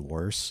actually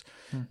worse,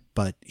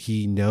 but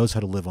he knows how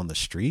to live on the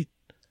street.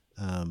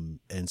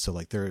 And so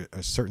like there are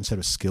a certain set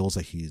of skills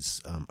that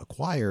he's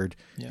acquired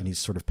and he's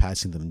sort of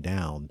passing them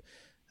down.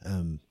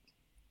 And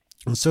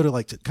so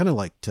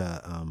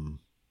to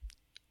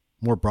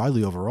more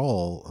broadly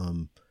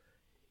overall,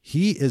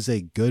 he is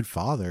a good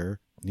father,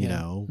 you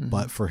know,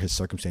 but for his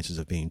circumstances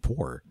of being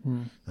poor.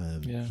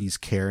 He's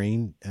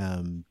caring.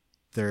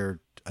 They're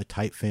a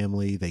tight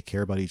family. They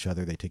care about each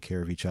other. They take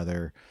care of each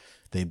other.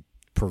 They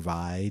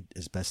provide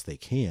as best they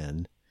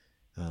can.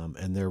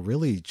 And they're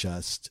really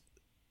just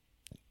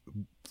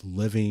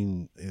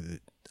living.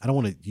 I don't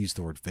want to use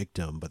the word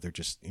victim, but they're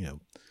just, you know,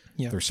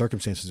 their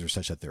circumstances are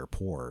such that they're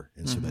poor.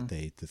 And so that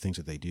the things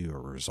that they do are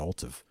a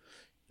result of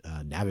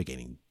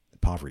navigating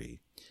poverty.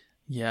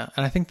 Yeah.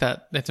 And I think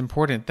that it's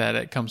important that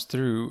it comes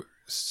through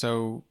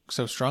so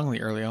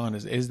strongly early on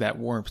is that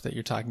warmth that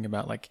you're talking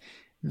about. Like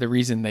the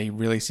reason they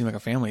really seem like a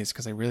family is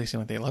because they really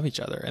seem like they love each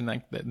other, and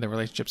like the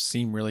relationships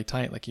seem really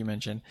tight, like you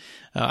mentioned.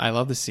 I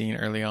love the scene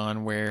early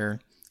on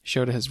where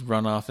Shota has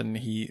run off and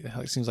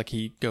it seems like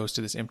he goes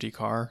to this empty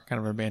car, kind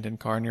of an abandoned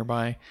car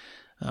nearby.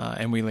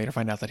 And we later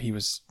find out that he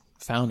was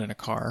found in a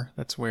car.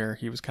 That's where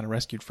he was kind of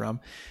rescued from.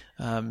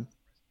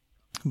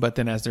 But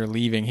then as they're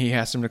leaving, he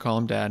asks him to call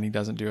him dad and he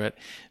doesn't do it.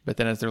 But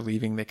then as they're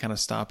leaving, they kind of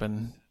stop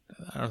and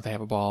I don't know if they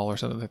have a ball or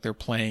something, like they're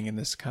playing in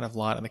this kind of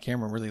lot, and the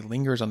camera really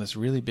lingers on this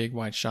really big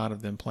wide shot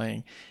of them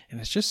playing. And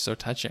it's just so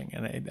touching.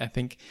 And I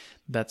think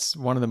that's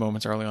one of the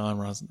moments early on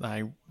where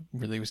I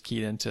really was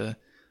keyed into,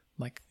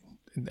 like,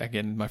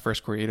 again, my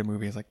first Koreeda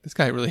movie is like, this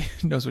guy really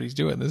knows what he's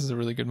doing. This is a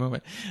really good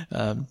moment.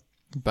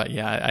 But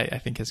yeah, I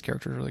think his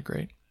character is really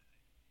great.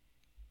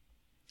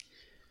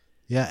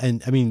 Yeah.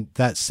 And I mean,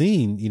 that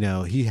scene, you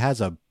know, he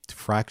has a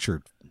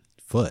fractured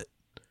foot.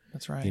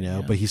 That's right. You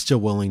know, but he's still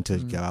willing to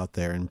go out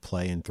there and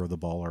play and throw the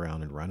ball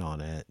around and run on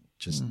it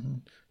just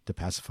to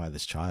pacify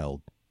this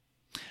child.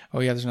 Oh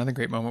yeah, there's another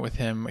great moment with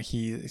him.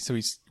 He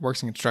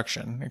works in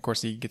construction. Of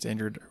course, he gets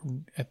injured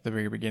at the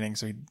very beginning,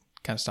 so he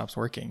kind of stops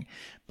working.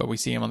 But we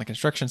see him on the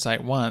construction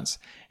site once,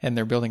 and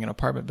they're building an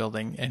apartment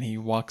building, and he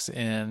walks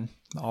in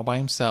all by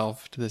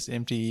himself to this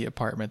empty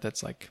apartment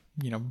that's like,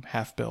 you know,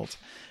 half built.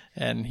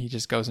 And he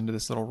just goes into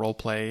this little role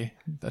play,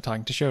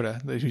 talking to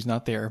Shota, who's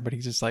not there, but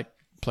he's just like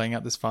playing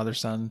out this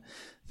father-son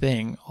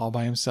thing all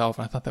by himself.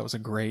 And I thought that was a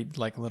great,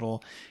 like,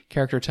 little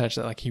character touch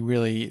that, like, he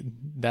really,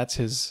 that's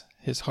his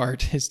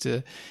heart is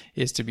to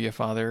be a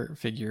father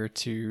figure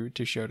to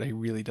Shota. He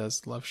really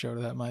does love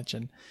Shota that much.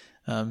 And,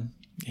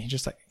 he's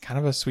just like kind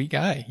of a sweet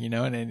guy, you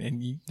know,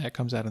 and that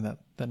comes out in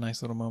that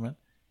nice little moment.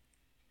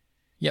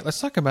 Yeah. Let's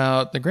talk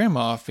about the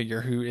grandma figure,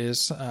 who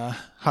is,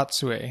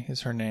 Hatsue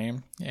is her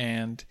name,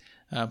 and,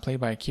 played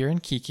by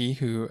Kirin Kiki,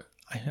 who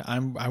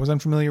I was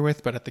unfamiliar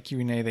with, but at the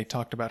Q&A they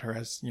talked about her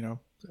as, you know,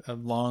 a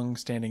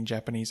long-standing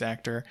Japanese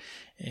actor,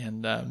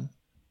 and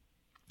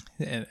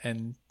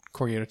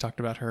Koreeda talked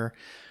about her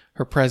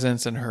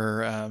presence and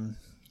her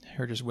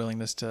just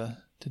willingness to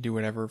do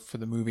whatever for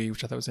the movie,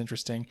 which I thought was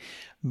interesting.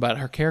 But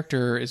her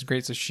character is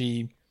great. So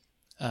she,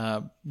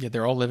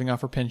 they're all living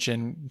off her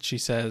pension. She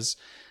says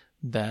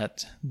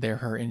that they're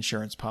her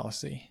insurance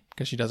policy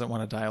because she doesn't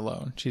want to die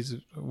alone. She's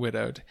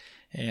widowed.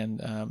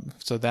 And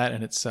so that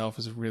in itself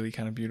is really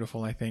kind of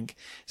beautiful, I think.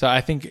 So I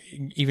think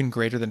even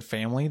greater than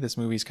family, this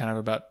movie is kind of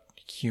about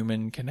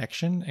human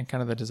connection and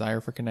kind of the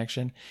desire for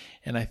connection.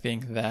 And I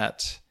think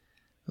that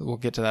we'll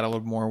get to that a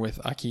little more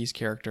with Aki's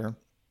character.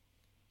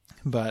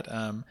 But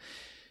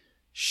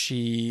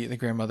the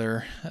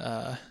grandmother,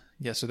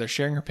 so they're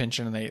sharing her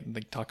pension, and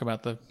they talk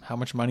about how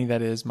much money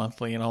that is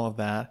monthly and all of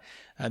that.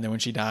 And then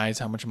when she dies,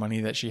 how much money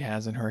that she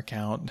has in her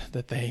account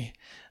that they,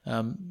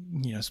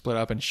 split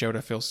up, and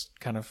Shota feels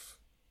kind of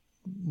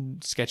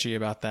sketchy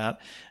about that.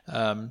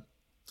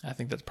 I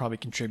think that probably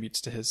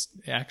contributes to his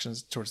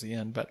actions towards the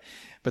end. But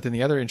then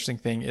the other interesting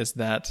thing is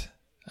that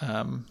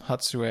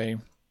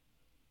Hatsue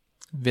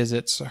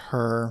visits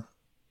her.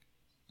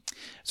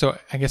 So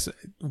I guess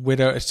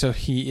widow. So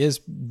he is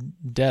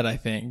dead, I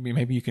think.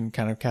 Maybe you can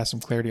kind of cast some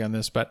clarity on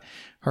this. But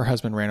her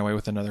husband ran away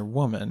with another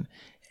woman,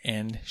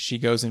 and she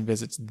goes and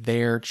visits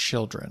their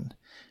children,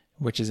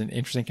 which is an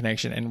interesting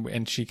connection.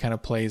 And she kind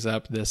of plays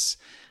up this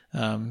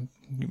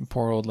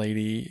poor old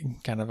lady,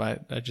 kind of I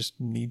just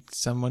need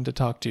someone to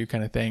talk to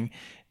kind of thing,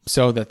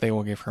 so that they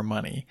will give her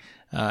money.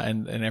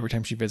 And every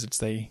time she visits,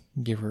 they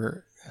give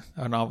her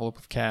an envelope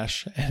of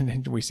cash,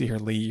 and we see her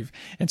leave.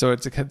 And so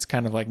it's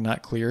kind of like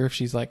not clear if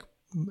she's like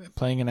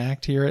playing an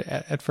act here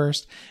at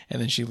first,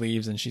 and then she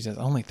leaves and she says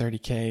only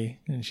 $30K,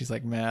 and she's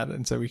like mad,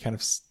 and so we kind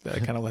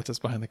of lets us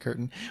behind the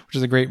curtain, which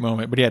is a great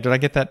moment. But yeah, did I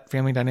get that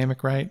family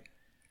dynamic right?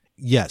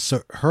 Yeah,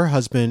 so her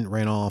husband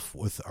ran off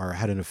with or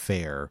had an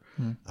affair,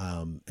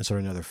 and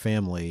started another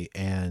family,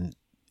 and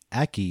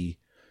Aki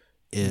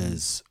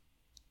is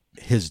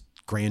his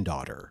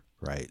granddaughter,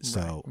 right?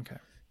 So, okay.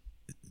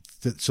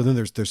 So then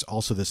there's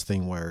also this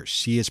thing where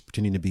she is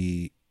pretending to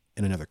be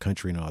in another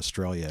country in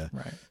Australia,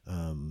 right?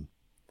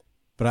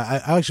 But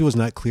I actually was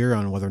not clear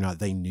on whether or not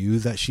they knew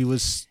that she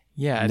was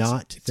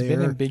not it's there.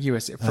 been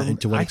ambiguous. And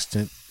to what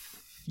extent?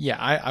 Yeah,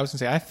 I was gonna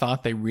say I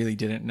thought they really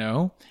didn't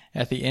know.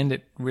 At the end,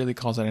 it really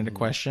calls that into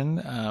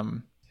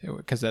question,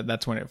 because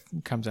that's when it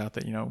comes out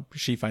that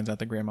she finds out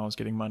that grandma was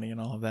getting money and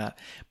all of that.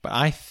 But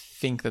I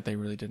think that they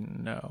really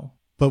didn't know.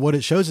 But what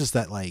it shows is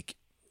that like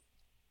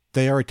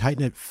they are a tight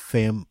knit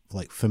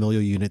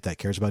familial unit that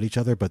cares about each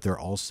other, but they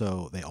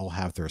all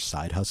have their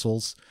side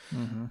hustles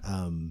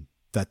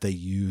that they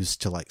use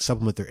to like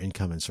supplement their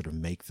income and sort of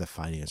make the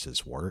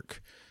finances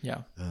work.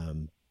 Yeah.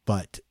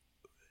 But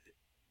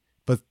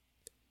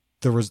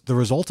the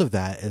result of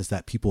that is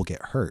that people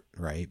get hurt,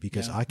 right?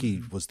 Because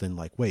Aki was then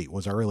like, wait,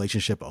 was our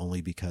relationship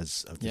only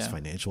because of this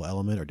financial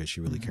element, or did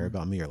she really care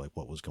about me, or like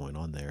what was going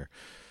on there?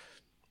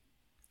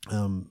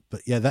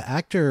 But yeah, the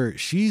actor,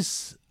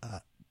 she's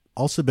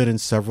also been in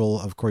several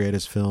of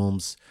Koreeda's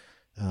films.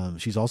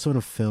 She's also in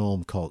a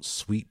film called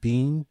Sweet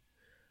Bean,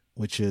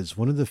 which is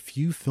one of the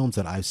few films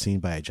that I've seen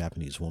by a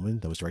Japanese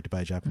woman, that was directed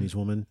by a Japanese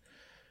woman.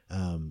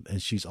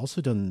 And she's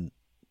also done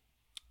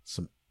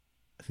some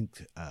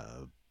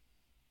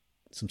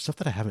stuff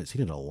that I haven't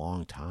seen in a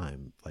long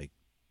time, like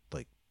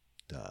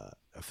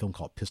a film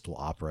called Pistol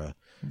Opera,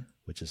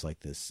 which is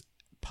like this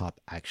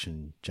pop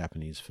action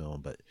Japanese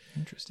film. But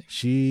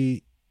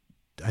interesting.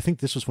 I think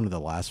this was one of the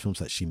last films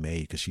that she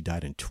made, because she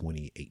died in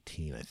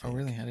 2018, I think. Oh,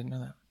 really? I didn't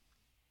know that.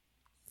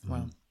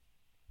 Wow.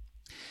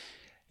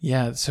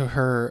 Yeah. So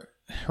her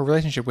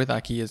relationship with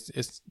Aki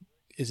is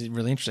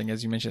really interesting.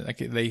 As you mentioned, like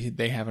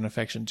they have an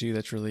affection too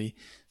that's really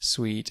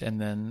sweet. And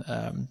then,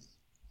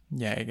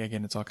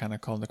 again, it's all kind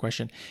of called into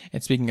question.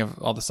 And speaking of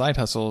all the side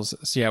hustles,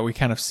 so yeah, we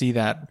kind of see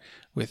that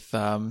with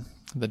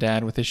the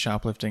dad with his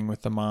shoplifting,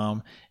 with the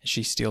mom.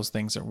 She steals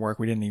things at work.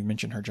 We didn't even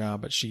mention her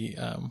job, but she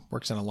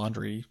works in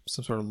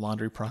some sort of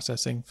laundry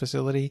processing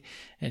facility,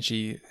 and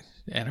she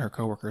and her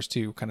coworkers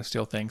too kind of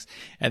steal things.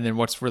 And then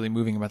what's really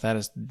moving about that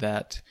is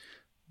that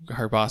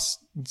her boss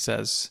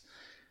says,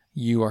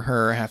 you or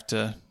her have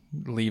to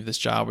leave this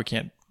job. We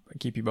can't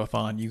keep you both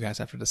on. You guys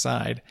have to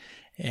decide.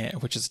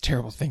 Which is a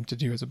terrible thing to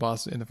do as a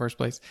boss in the first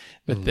place.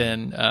 But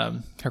then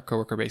her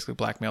coworker basically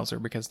blackmails her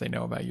because they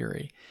know about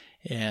Yuri.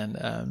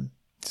 And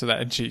so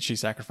that she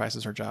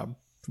sacrifices her job,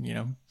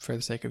 for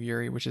the sake of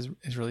Yuri, which is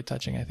really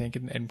touching, I think,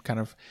 and kind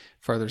of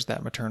furthers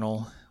that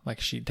maternal, like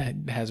she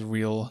takes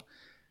real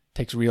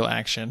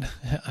action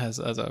as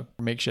a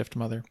makeshift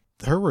mother.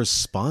 Her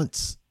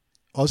response,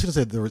 I was going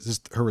to say,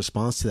 her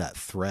response to that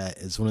threat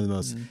is one of the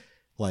most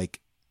like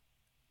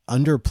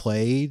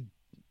underplayed,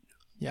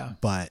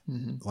 but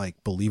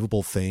like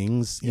believable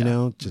things,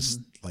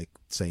 just like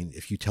saying,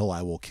 if you tell,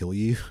 I will kill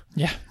you.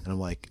 Yeah. And I'm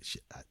like,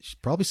 she's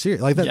probably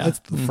serious. Like that's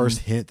the first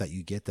hint that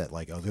you get, that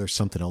like, oh, there's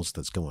something else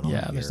that's going on.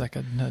 Yeah. There's like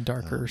a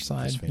darker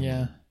side.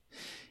 Yeah.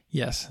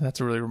 Yes. That's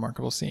a really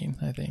remarkable scene,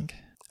 I think.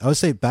 I would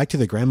say, back to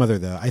the grandmother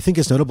though, I think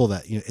it's notable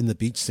that, in the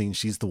beach scene,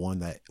 she's the one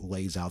that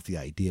lays out the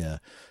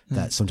idea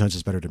that sometimes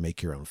it's better to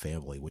make your own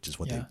family, which is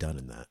what they've done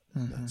in that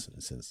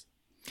sense.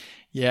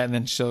 Yeah, and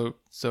then so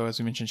as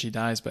we mentioned, she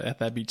dies, but at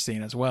that beach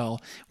scene as well,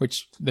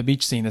 which the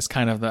beach scene is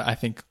kind of I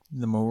think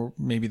the more,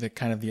 maybe the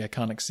kind of the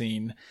iconic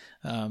scene.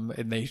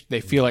 And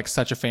they feel like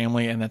such a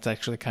family, and that's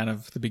actually kind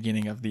of the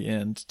beginning of the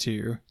end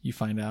too, you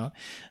find out.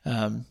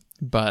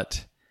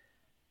 But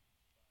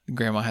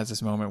Grandma has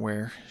this moment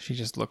where she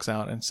just looks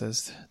out and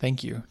says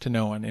thank you to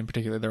no one in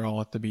particular. They're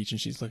all at the beach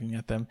and she's looking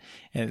at them,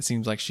 and it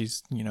seems like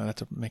she's,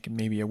 that's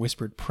maybe a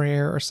whispered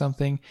prayer or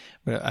something,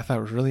 but I thought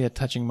it was really a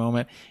touching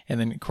moment. And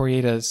then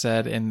Koreeda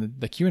said in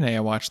the Q&A I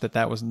watched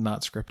that was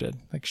not scripted.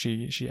 Like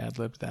she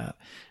ad-libbed that,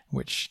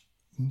 which,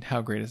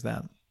 how great is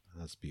that?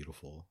 That's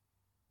beautiful.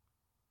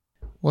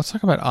 Well, let's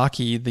talk about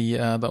Aki,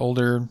 the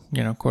older,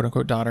 quote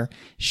unquote daughter.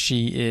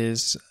 She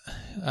is,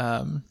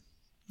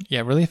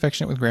 really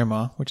affectionate with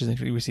Grandma, which is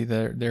interesting. We see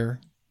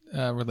their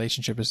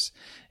relationship is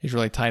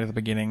really tight at the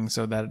beginning,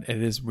 so that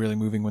it is really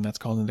moving when that's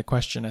called into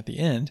question at the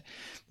end.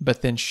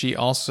 But then she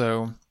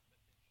also,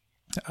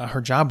 her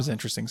job is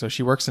interesting. So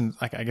she works in,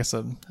 like, I guess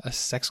a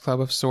sex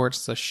club of sorts.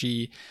 So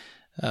she,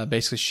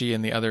 basically she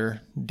and the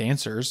other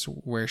dancers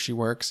where she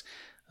works,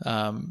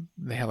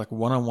 they have like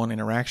one-on-one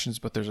interactions,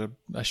 but there's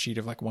a sheet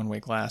of like one-way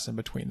glass in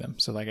between them.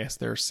 So I guess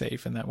they're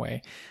safe in that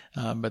way.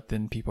 But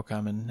then people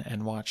come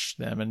and watch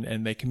them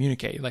and they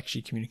communicate. Like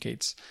she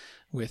communicates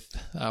with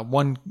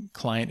one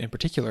client in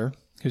particular,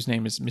 whose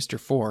name is Mr.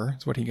 Four,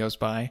 is what he goes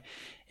by.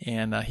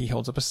 And he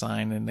holds up a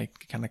sign and they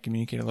kind of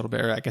communicate a little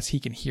bit. Or I guess he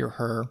can hear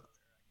her,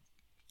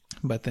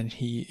 but then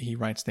he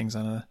writes things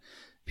on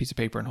piece of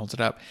paper and holds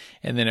it up.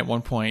 And then at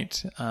one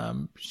point,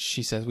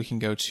 she says, we can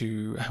go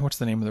to, what's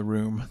the name of the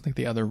room?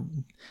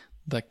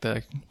 Like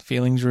the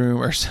feelings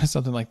room or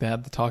something like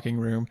that. The talking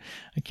room.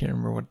 I can't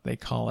remember what they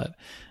call it.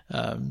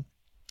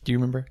 Do you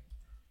remember?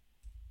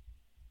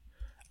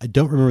 I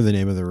don't remember the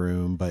name of the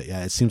room, but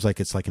yeah, it seems like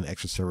it's like an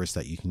extra service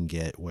that you can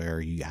get where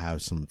you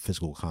have some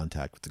physical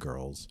contact with the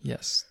girls.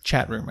 Yes.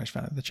 Chat room. I just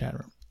found it, the chat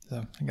room.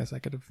 So I guess I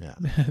could have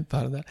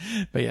thought of that.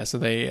 But yeah, so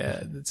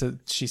so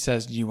she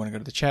says, do you want to go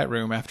to the chat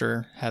room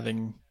after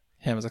having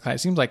him as a client?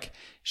 It seems like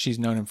she's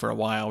known him for a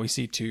while. We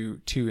see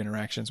two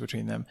interactions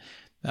between them.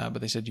 But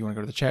they said, do you want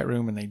to go to the chat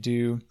room? And they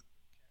do.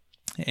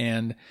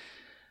 And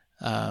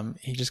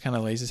he just kind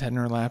of lays his head in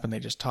her lap and they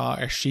just talk,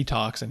 or she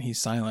talks and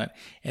he's silent.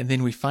 And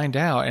then we find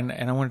out, and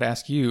I wanted to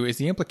ask you, is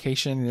the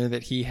implication there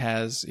that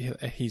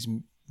he's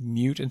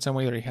mute in some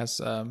way, that he has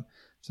some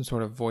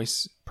sort of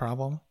voice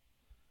problem?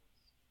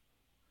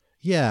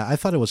 Yeah, I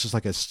thought it was just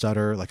like a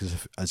stutter, like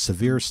a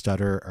severe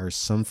stutter or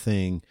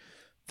something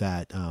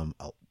that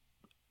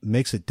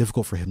makes it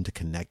difficult for him to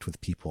connect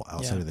with people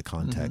outside of the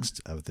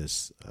context of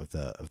this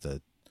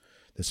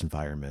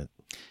environment.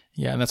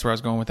 Yeah, and that's where I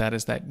was going with that,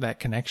 is that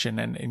connection,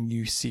 and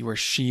you see where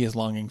she is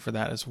longing for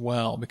that as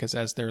well, because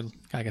as they're,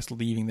 I guess,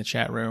 leaving the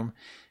chat room,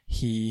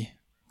 he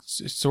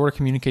sort of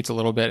communicates a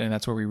little bit, and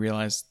that's where we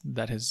realize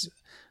that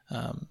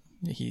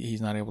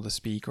he's not able to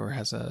speak or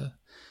has a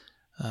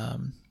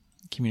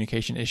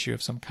communication issue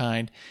of some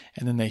kind.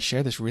 And then they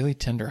share this really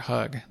tender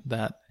hug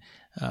that,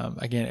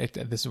 again,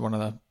 this is one of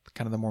the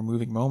kind of the more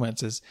moving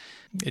moments, is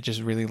it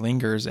just really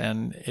lingers,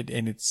 and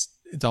it's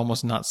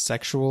almost not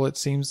sexual, it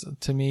seems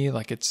to me,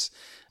 like it's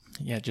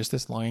just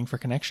this longing for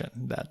connection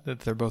that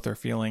they're both are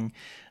feeling,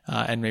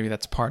 and maybe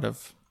that's part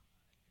of,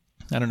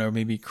 I don't know,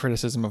 maybe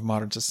criticism of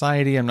modern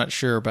society, I'm not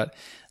sure, but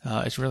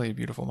it's really a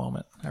beautiful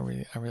moment. I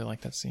really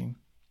like that scene.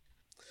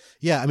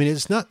 Yeah, I mean,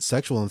 it's not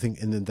sexual, I think,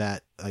 in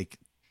that, like,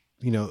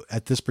 you know,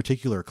 at this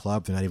particular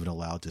club, they're not even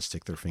allowed to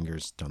stick their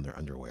fingers down their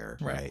underwear,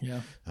 right? Yeah.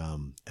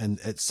 And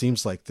it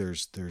seems like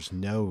there's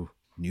no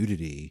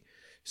nudity,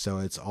 so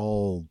it's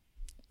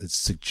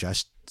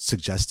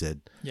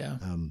suggested. Yeah.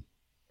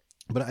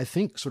 But I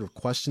think sort of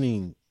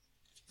questioning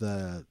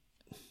a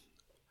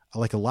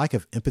lack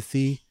of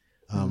empathy,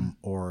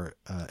 or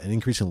an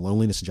increase in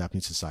loneliness in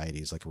Japanese society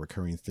is like a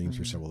recurring theme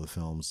through several of the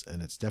films,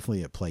 and it's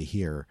definitely at play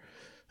here.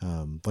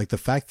 Like the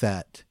fact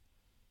that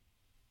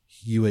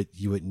you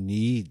would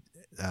need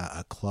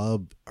a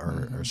club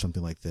or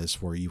something like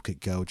this where you could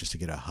go just to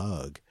get a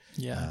hug.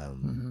 Yeah.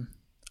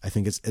 I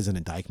think is an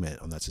indictment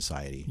on that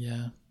society.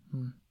 Yeah.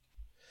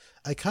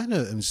 I kind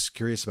of am just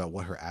curious about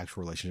what her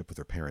actual relationship with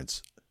her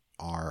parents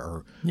are,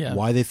 or Yeah.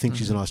 why they think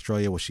she's in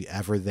Australia. Was she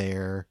ever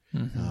there?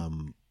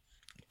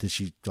 Did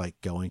she like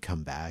go and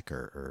come back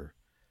or?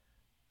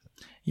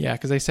 Yeah,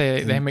 because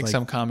they make like-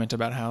 some comment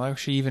about how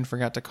she even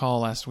forgot to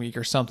call last week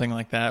or something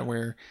like that,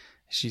 where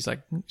she's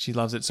like, she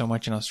loves it so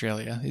much in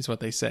Australia, is what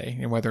they say,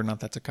 and whether or not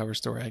that's a cover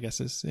story, I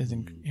guess, is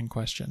in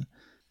question.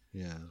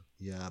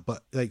 Yeah,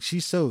 but like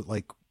she's so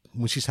like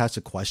when she has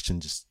to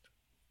question just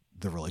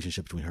the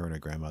relationship between her and her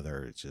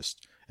grandmother,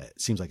 it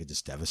seems like it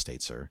just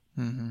devastates her.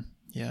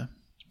 Yeah.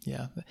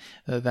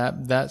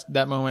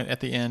 That moment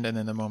at the end, and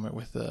then the moment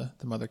with the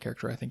mother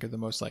character, I think are the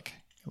most like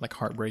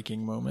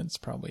heartbreaking moments.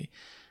 Probably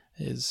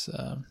is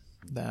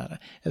that,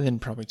 and then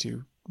probably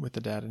too with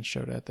the dad and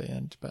Shota at the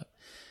end. But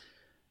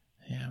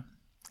yeah,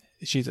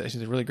 she's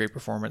a really great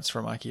performance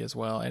from Aki as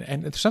well.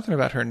 And there's something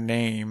about her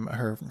name.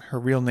 Her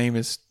real name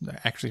is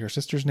actually her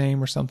sister's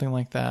name or something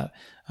like that.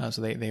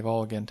 So they've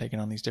all again taken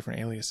on these different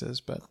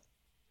aliases. But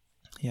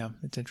yeah,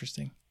 it's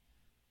interesting.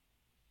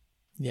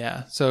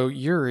 Yeah. So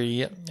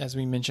Yuri, as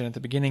we mentioned at the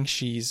beginning,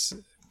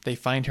 they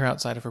find her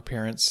outside of her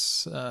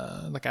parents',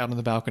 like out on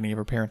the balcony of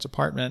her parents'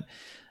 apartment.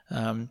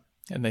 And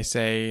they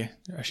say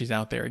she's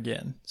out there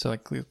again. So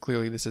like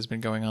clearly this has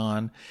been going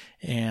on.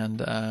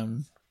 And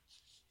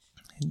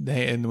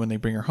when they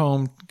bring her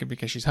home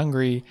because she's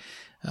hungry,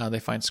 they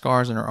find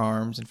scars on her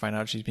arms and find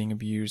out she's being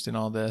abused and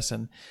all this.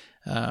 And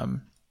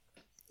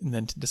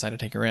then decide to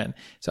take her in.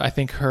 So I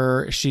think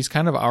she's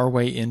kind of our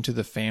way into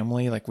the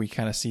family. Like we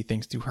kind of see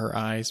things through her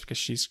eyes because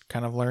she's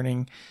kind of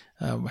learning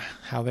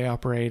how they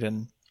operate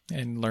and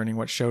learning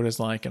what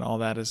Shota's like and all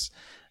that as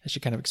she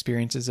kind of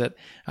experiences it.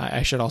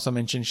 I should also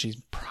mention she's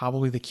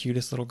probably the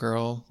cutest little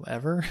girl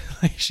ever.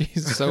 Like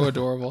she's so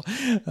adorable.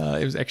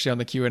 It was actually on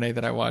the Q&A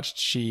that I watched.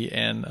 She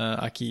and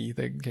Aki,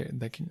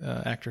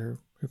 the actor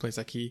who plays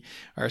Aki,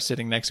 are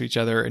sitting next to each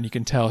other, and you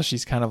can tell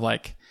she's kind of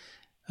like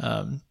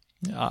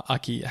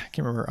Aki. I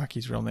can't remember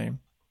Aki's real name,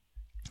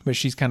 but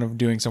she's kind of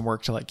doing some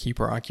work to like keep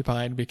her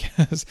occupied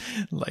because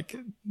like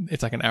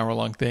it's like an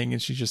hour-long thing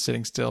and she's just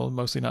sitting still,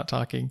 mostly not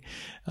talking.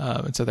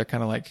 And so they're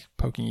kind of like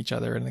poking each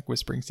other and like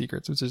whispering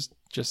secrets, which is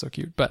just so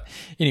cute. But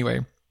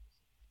anyway,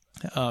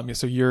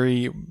 so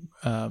Yuri,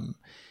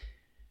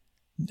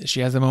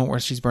 she has the moment where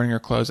she's burning her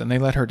clothes and they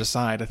let her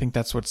decide. I think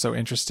that's what's so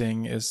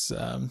interesting is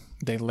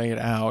they lay it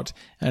out.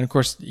 And of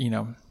course, you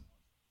know,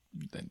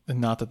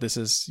 not that this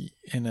is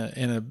in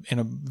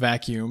a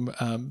vacuum.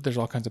 There's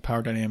all kinds of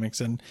power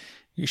dynamics, and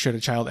should a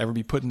child ever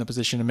be put in the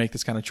position to make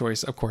this kind of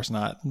choice? Of course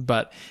not.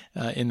 But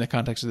in the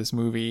context of this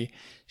movie,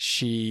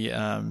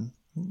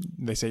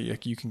 they say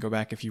like, you can go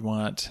back if you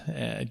want,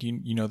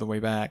 you know the way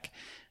back,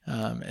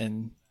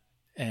 and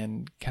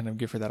kind of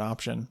give her that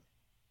option.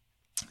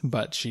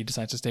 But she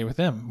decides to stay with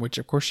them, which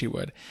of course she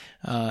would.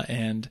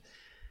 And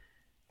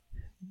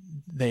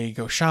they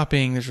go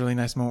shopping. There's a really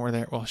nice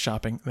moment where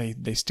shopping.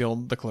 They steal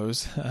the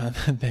clothes.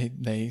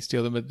 They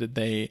steal them, but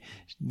they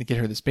get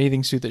her this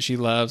bathing suit that she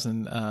loves.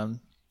 And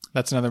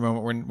that's another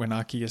moment when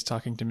Aki is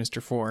talking to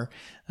Mr. Four.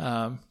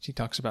 She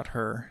talks about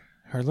her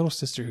little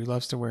sister who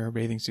loves to wear a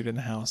bathing suit in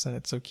the house, and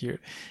it's so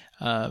cute.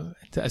 I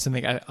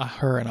think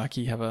her and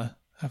Aki have a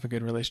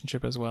good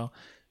relationship as well.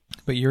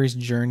 But Yuri's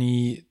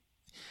journey,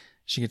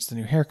 she gets the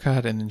new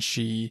haircut, and then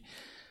she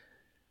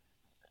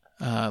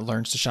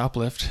learns to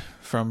shoplift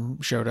from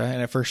Shota.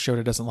 And at first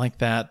Shota doesn't like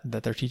that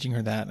they're teaching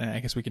her that. And I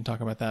guess we can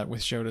talk about that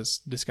with Shota's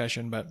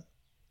discussion, but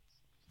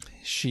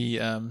she,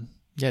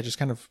 just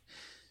kind of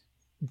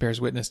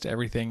bears witness to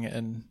everything.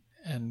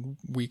 And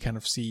we kind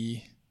of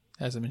see,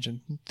 as I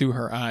mentioned, through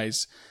her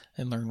eyes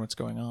and learn what's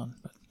going on.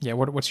 But yeah.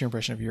 What's your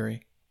impression of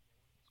Yuri?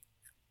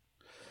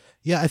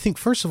 Yeah. I think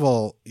first of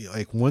all,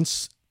 like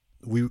once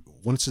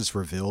it's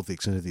revealed the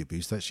extent of the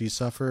abuse that she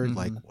suffered,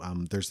 like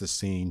there's this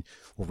scene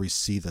where we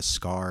see the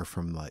scar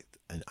from like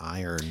an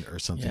iron or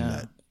something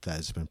that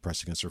has been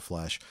pressed against her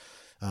flesh,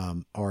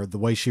 or the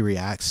way she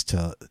reacts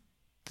to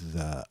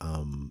the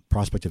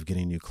prospect of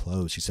getting new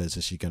clothes. She says,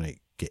 is she gonna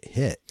get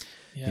hit?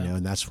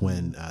 And that's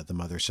when the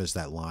mother says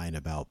that line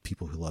about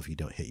people who love you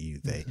don't hit you.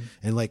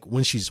 And like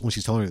when she's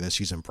telling her this,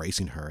 she's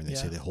embracing her, and they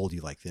say they hold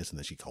you like this, and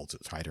then she holds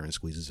it tighter and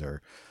squeezes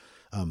her.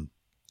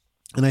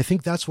 And I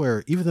think that's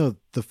where, even though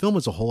the film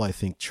as a whole, I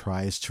think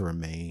tries to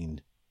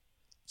remain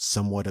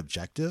somewhat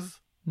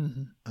objective,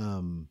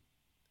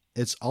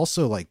 it's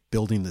also like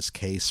building this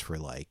case for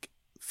like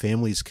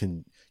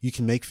you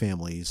can make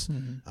families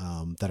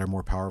that are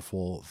more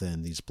powerful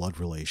than these blood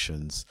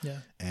relations.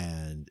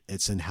 And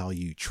it's in how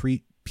you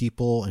treat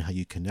people and how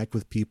you connect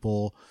with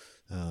people.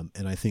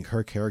 And I think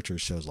her character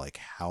shows like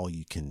how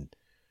you can,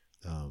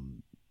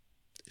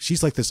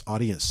 she's like this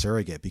audience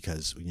surrogate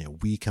because,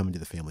 we come into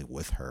the family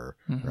with her.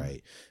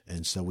 Right.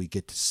 And so we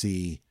get to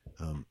see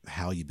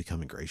how you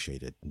become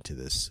ingratiated into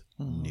this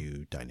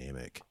new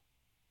dynamic.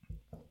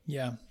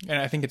 Yeah.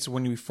 And I think it's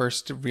when we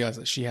first realize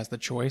that she has the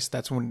choice,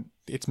 that's when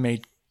it's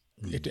made,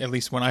 at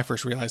least when I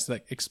first realized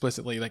that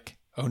explicitly, like,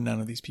 oh, none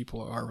of these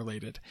people are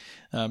related.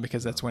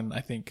 Because that's when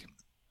I think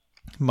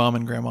mom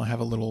and grandma have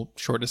a little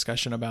short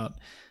discussion about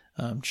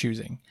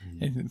choosing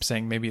and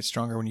saying maybe it's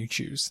stronger when you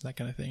choose, that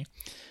kind of thing.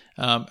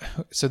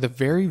 So the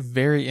very,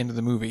 very end of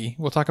the movie,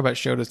 we'll talk about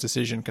Shota's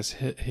decision because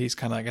he's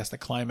kind of, I guess, the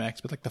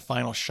climax, but like the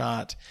final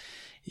shot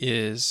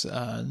is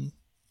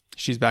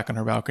she's back on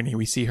her balcony.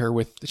 We see her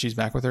she's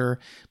back with her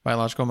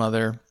biological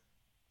mother.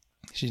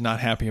 She's not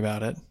happy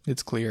about it.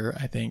 It's clear,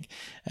 I think.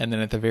 And then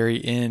at the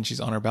very end, she's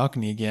on her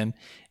balcony again.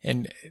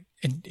 And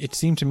it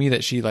seemed to me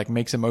that she like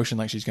makes a motion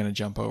like she's going to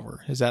jump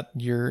over. Is that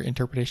your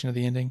interpretation of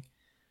the ending?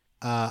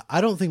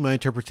 I don't think my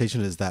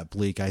interpretation is that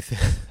bleak. I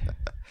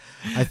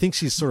think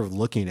she's sort of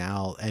looking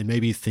out and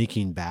maybe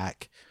thinking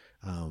back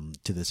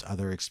to this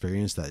other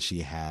experience that she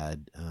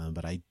had,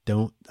 but I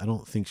don't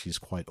think she's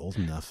quite old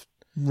enough.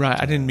 Right,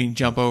 I didn't mean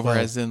jump over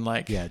as in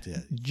like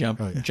jump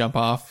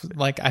off.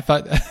 Like I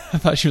thought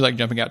she was like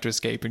jumping out to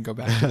escape and go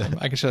back to them.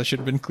 I guess that should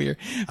have been clear.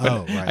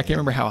 But I can't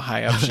remember how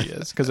high up she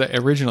is because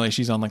originally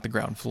she's on like the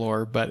ground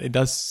floor, but it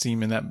does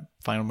seem in that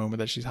final moment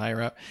that she's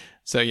higher up.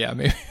 So yeah,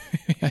 maybe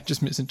I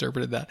just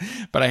misinterpreted that.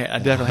 But I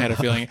definitely had a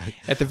feeling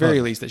at the very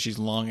least that she's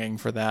longing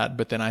for that.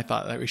 But then I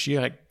thought that was she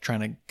like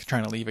trying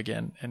to leave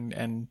again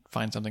and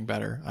find something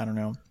better. I don't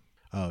know.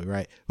 Oh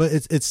right, but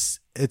it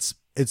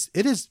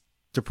is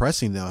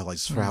depressing though, like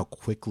for how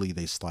quickly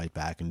they slide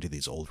back into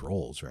these old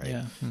roles, right?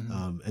 Yeah.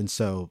 And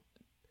so,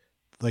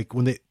 like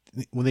when they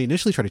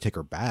initially try to take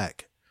her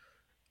back,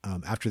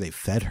 after they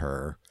fed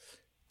her,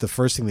 the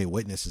first thing they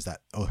witness is that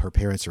her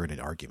parents are in an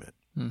argument.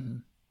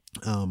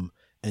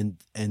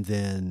 And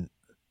then,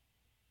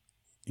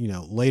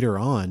 later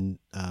on,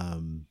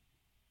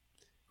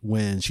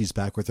 when she's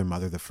back with her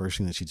mother, the first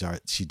thing that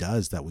she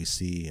does that we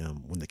see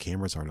when the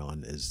cameras aren't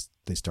on is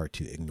they start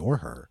to ignore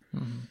her.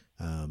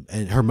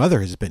 And her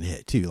mother has been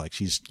hit too. Like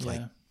she's like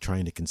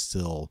trying to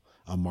conceal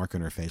a mark on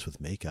her face with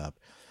makeup.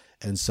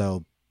 And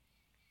so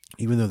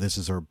even though this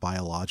is her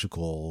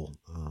biological,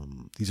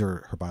 these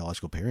are her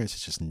biological parents,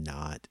 it's just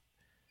not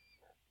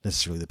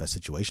necessarily the best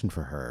situation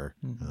for her.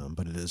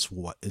 But it is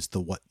what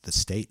the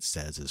state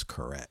says is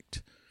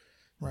correct.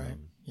 Right.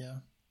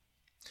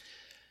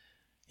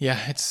 Yeah,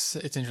 it's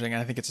interesting.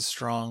 I think it's a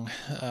strong,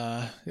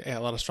 a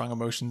lot of strong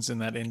emotions in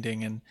that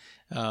ending,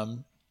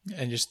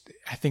 and just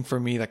I think for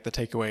me, like the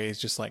takeaway is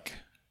just like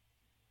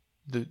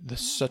the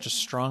such a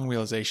strong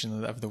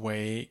realization of the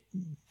way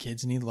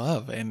kids need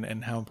love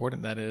and how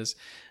important that is.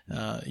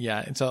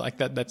 And so like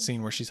that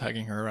scene where she's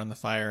hugging her around the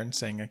fire and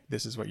saying like,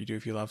 "This is what you do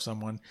if you love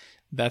someone."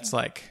 That's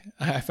like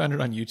I found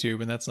it on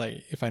YouTube, and that's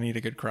like if I need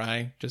a good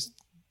cry, just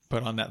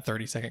put on that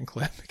 30-second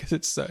clip because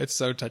it's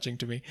so touching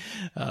to me.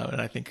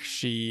 And I think if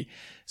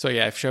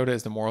Shota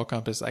is the moral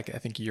compass, I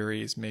think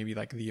Yuri is maybe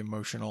like the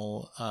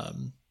emotional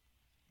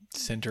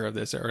center of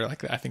this, or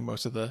like I think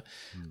most of the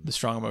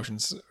strong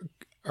emotions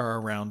are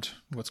around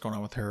what's going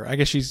on with her. I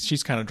guess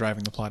she's kind of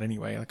driving the plot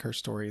anyway. Like her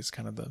story is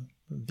kind of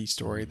the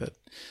story that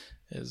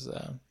is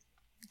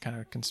kind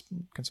of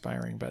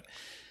conspiring, but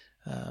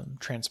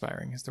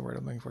transpiring is the word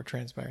I'm looking for.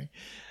 Transpiring.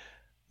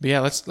 But yeah,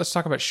 let's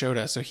talk about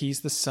Shota. So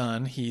he's the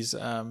son. He's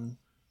I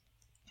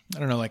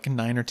don't know, like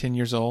 9 or 10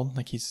 years old.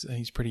 Like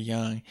he's pretty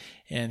young,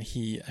 and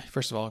he,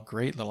 first of all,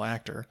 great little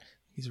actor.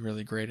 He's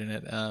really great in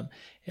it.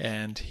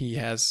 And he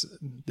has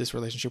this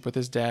relationship with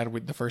his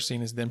dad. The first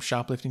scene is them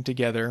shoplifting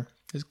together.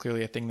 It's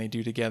clearly a thing they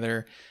do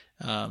together.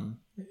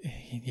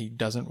 He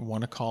doesn't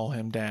want to call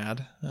him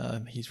dad.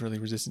 He's really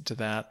resistant to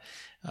that.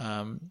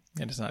 And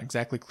it's not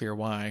exactly clear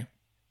why.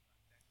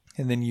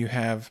 And then you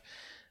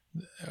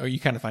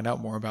kind of find out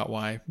more about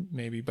why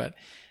maybe, but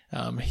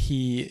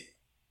he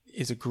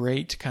is a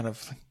great kind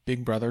of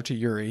big brother to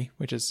Yuri,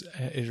 which is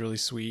really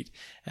sweet.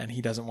 And he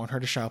doesn't want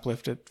her to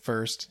shoplift at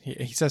first.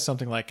 He says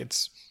something like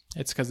it's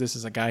because this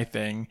is a guy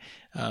thing.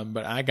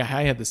 But I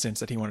had the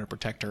sense that he wanted to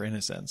protect her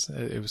innocence.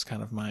 It was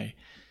kind of my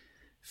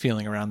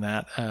feeling around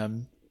that.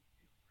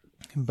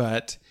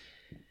 But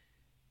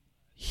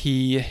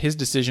his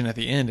decision at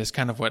the end is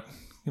kind of what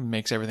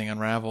makes everything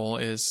unravel,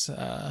 is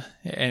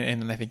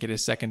and I think it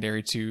is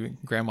secondary to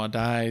Grandma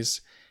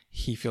dies.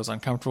 He feels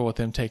uncomfortable with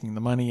him taking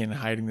the money and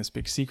hiding this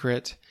big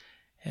secret.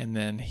 And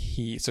then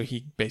he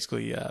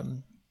basically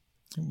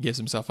gives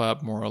himself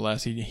up, more or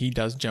less. He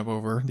does jump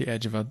over the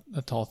edge of a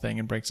tall thing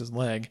and breaks his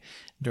leg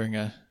during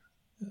a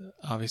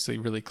obviously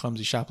really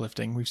clumsy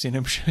shoplifting. We've seen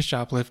him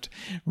shoplift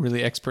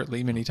really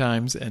expertly many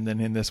times. And then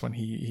in this one,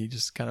 he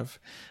just kind of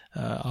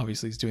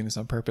obviously is doing this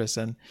on purpose.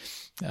 And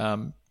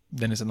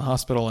then is in the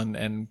hospital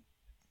and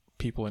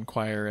people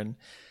inquire, and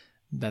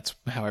that's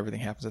how everything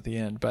happens at the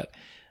end. But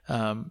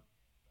so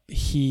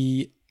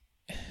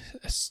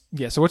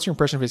what's your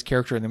impression of his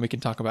character? And then we can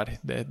talk about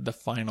the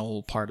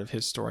final part of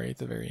his story at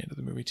the very end of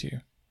the movie too.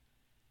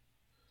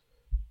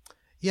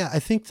 Yeah, I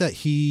think that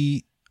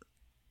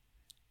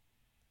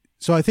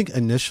I think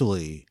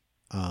initially,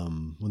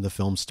 when the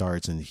film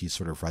starts and he's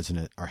sort of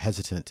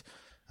hesitant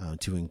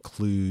to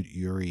include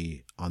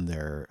Yuri on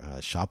their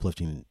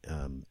shoplifting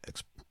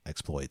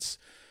exploits.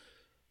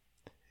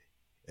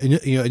 And,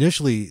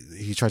 initially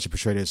he tries to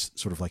portray it as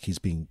sort of like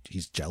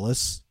he's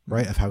jealous,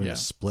 right, of having to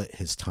split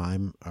his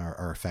time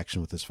or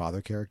affection with his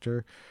father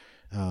character.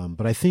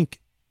 But I think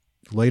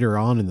later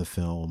on in the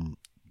film,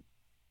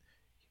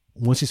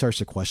 once he starts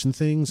to question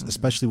things,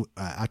 especially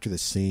after the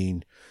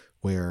scene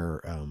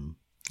where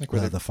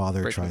the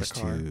father tries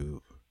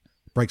to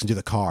breaks into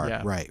the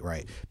car,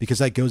 right, because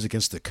that goes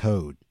against the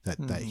code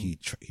that he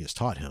has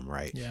taught him,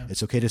 right? Yeah.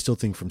 It's okay to steal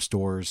things from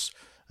stores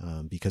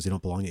because they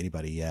don't belong to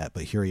anybody yet,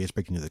 but here he is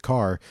breaking into the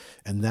car,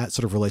 and that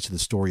sort of relates to the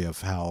story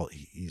of how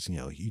he's,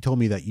 you told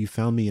me that you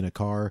found me in a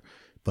car,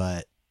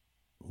 but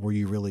were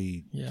you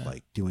really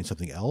like doing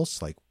something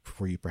else? Like,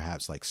 were you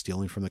perhaps like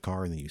stealing from the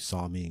car and then you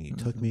saw me and you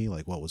took me?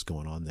 Like, what was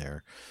going on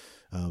there?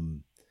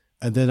 And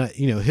then,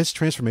 his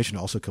transformation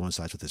also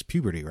coincides with his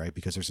puberty, right?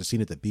 Because there's a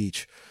scene at the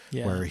beach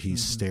where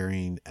he's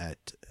staring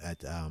at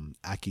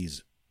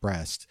Aki's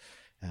breast.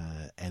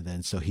 And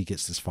then so he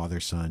gets this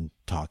father-son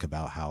talk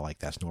about how like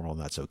that's normal and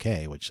that's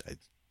okay, which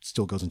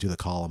still goes into the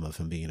column of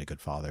him being a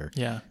good father.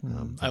 Yeah.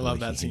 I love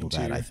that scene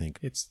too. I think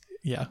it's,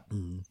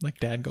 like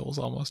dad goals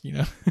almost,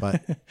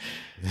 But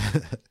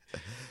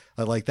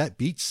like that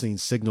beach scene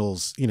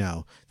signals,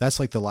 that's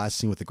like the last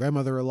scene with the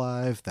grandmother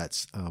alive.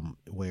 That's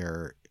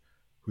where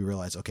we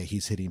realize, okay,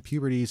 he's hitting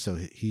puberty, so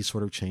he's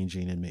sort of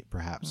changing and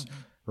perhaps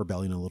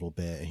rebelling a little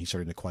bit, and he's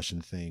starting to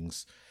question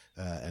things.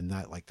 And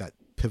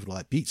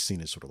that beach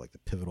scene is sort of like the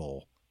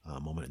pivotal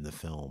moment in the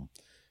film,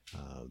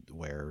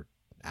 where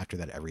after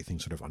that everything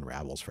sort of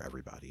unravels for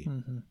everybody.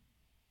 Mm-hmm.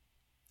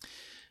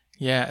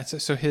 Yeah,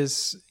 so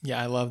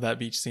I love that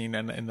beach scene,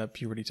 and the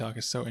puberty talk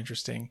is so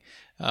interesting.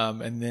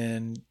 And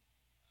then,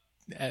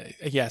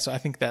 so I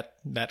think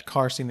that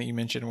car scene that you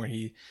mentioned, where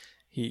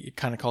he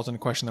kind of calls into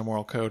question the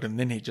moral code, and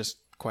then he just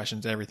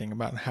questions everything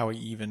about how he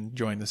even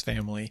joined this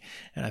family.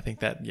 And I think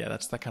that,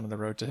 that's the kind of the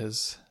road to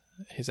his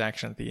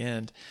action at the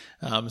end.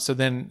 So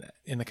then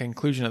in the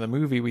conclusion of the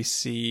movie, we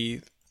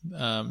see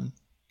mom's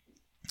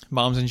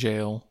in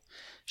jail.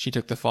 She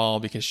took the fall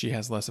because she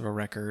has less of a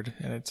record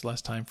and it's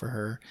less time for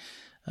her.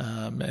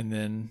 And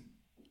then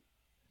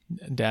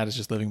dad is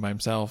just living by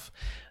himself.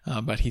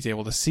 But he's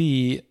able to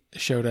see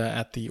Shota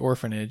at the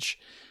orphanage,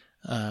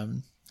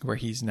 where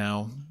he's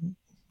now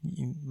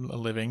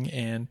living,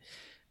 and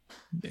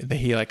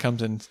he like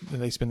comes and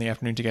they spend the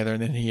afternoon together,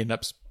 and then he ends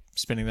up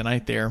spending the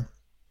night there,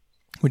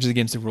 which is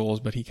against the rules,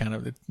 but it's kind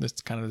of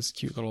this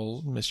cute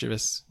little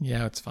mischievous,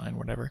 it's fine,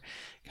 whatever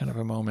kind of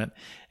a moment.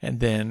 And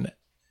then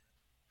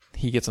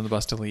he gets on the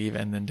bus to leave,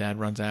 and then dad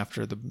runs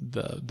after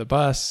the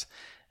bus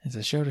and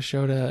says,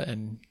 Shota,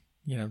 and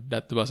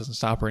that the bus doesn't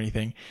stop or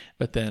anything.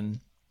 But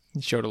then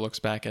Shota looks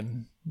back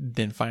and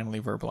then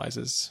finally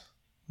verbalizes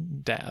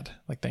Dad,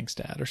 like thanks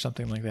Dad or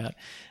something like that.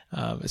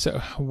 So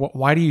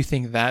why do you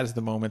think that is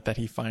the moment that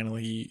he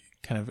finally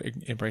kind of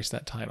embraced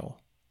that title?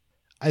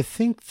 I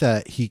think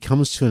that he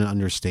comes to an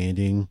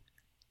understanding.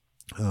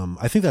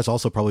 I think that's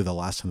also probably the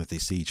last time that they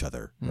see each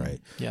other, right?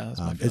 Yeah, that's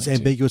my it's feeling,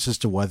 ambiguous as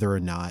to whether or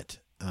not.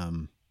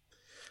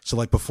 So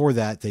like before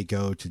that, they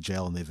go to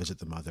jail and they visit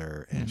the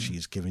mother, and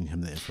she's giving him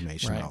the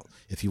information about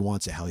if he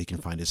wants it, how he can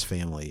find his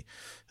family.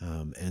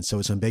 And so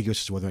it's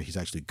ambiguous as to whether or not he's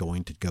actually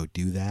going to go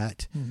do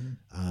that.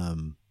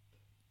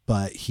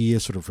 But he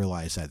has sort of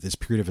realized that this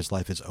period of his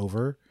life is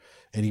over.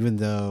 And even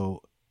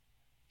though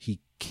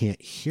he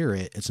can't hear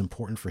it, it's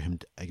important for him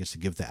to, I guess, to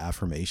give the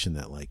affirmation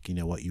that, like, you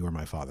know what, you were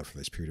my father for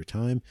this period of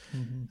time.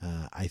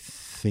 I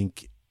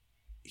think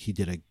he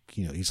did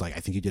he's like,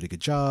 I think you did a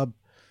good job.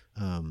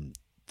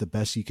 The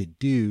best you could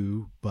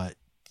do, but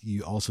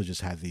you also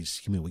just have these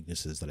human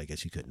weaknesses that I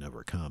guess you couldn't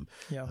overcome.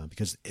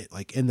 Because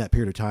like in that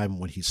period of time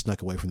when he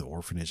snuck away from the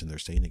orphanage and they're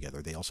staying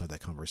together, they also had that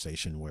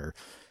conversation where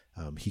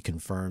he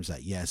confirms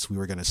that, yes, we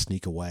were going to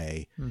sneak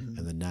away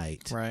in the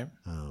night,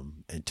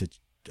 and to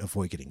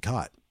avoid getting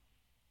caught.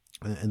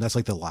 And that's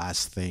like the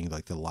last thing,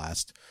 like the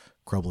last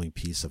crumbling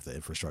piece of the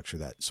infrastructure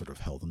that sort of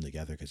held them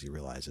together, because he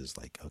realizes,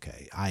 like,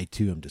 okay, I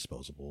too am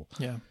disposable.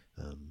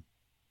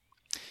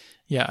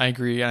 Yeah, I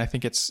agree. And I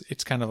think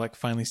it's kind of like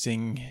finally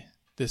seeing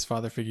this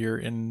father figure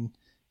in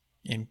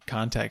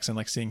context and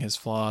like seeing his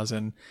flaws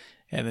and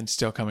then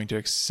still coming to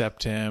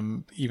accept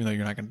him, even though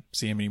you're not going to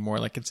see him anymore.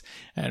 Like it's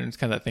kind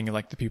of that thing of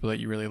like the people that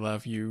you really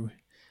love, you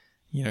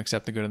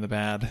accept the good and the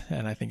bad.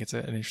 And I think it's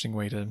an interesting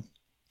way to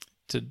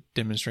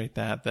demonstrate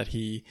that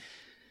he,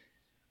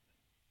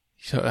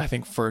 so I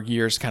think for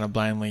years kind of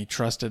blindly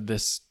trusted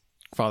this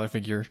father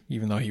figure,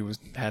 even though he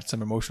had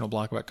some emotional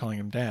block about calling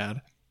him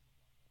Dad.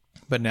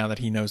 But now that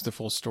he knows the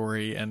full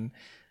story, and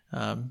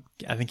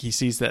I think he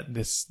sees that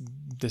this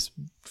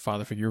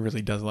father figure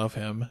really does love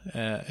him,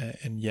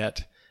 and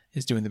yet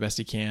is doing the best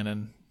he can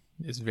and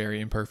is very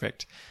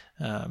imperfect.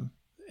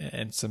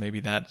 And so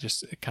maybe that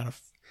just kind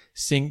of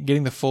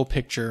getting the full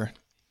picture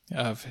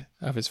of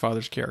his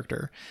father's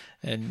character,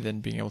 and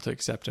then being able to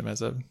accept him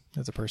as a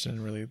person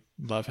and really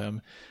love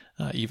him,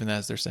 even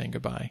as they're saying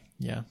goodbye.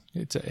 Yeah,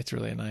 it's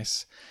really a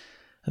nice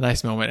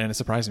moment, and it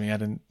surprised me.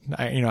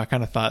 I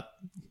kind of thought,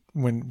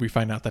 when we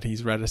find out that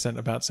he's reticent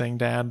about saying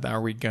Dad,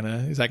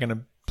 is that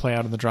gonna play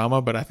out in the drama?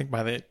 But I think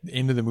by the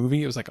end of the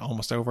movie, it was like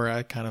almost over.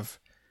 I kind of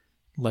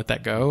let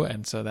that go,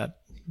 and so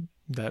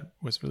that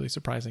was really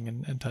surprising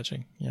and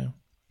touching. Yeah.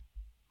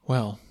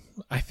 Well,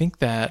 I think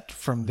that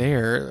from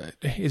there,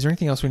 is there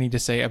anything else we need to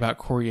say about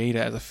Koreeda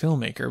as a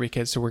filmmaker?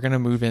 Because so we're gonna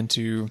move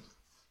into,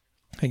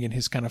 again,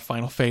 his kind of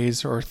final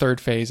phase or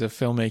third phase of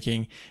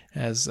filmmaking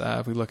as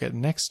we look at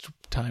next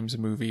time's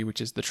movie,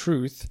 which is The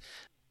Truth.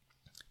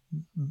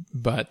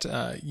 But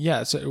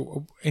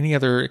so any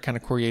other kind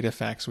of Koreeda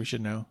facts we should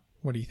know?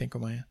 What do you think,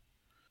 Omaya?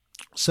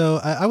 So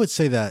I would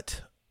say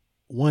that,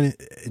 one,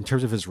 in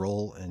terms of his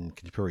role in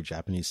contemporary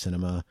Japanese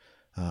cinema,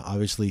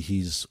 obviously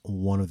he's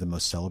one of the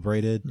most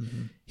celebrated.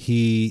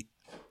 He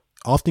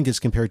often gets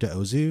compared to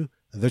Ozu.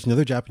 There's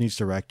another Japanese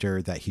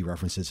director that he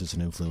references as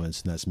an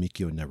influence, and that's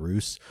Mikio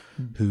Naruse,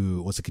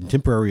 who was a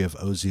contemporary of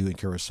Ozu and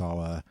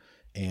Kurosawa,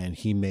 and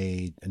he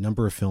made a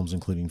number of films,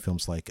 including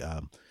films like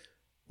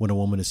When a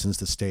Woman Ascends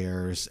the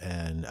Stairs,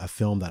 and a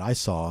film that I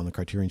saw on the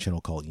Criterion Channel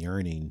called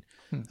Yearning.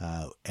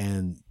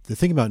 And the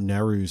thing about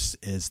Naruse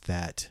is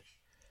that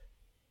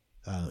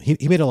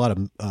he made a lot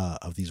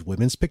of these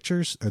women's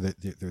pictures, or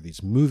they're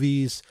these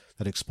movies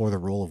that explore the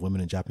role of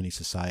women in Japanese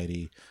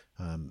society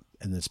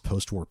in this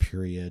post-war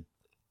period.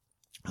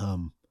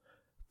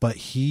 But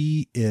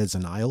he is a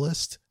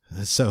nihilist.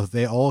 So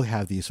they all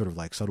have these sort of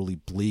like subtly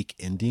bleak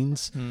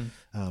endings.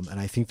 And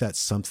I think that's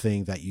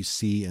something that you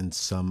see in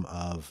some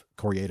of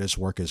Koreeda's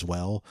work as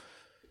well.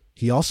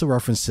 He also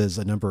references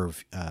a number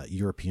of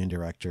European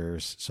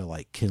directors. So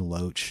like Ken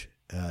Loach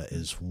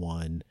is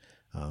one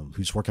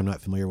whose work I'm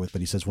not familiar with,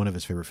 but he says one of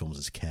his favorite films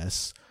is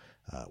Kess,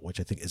 which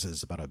I think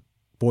is about a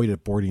boy at a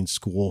boarding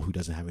school who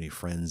doesn't have any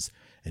friends,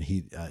 and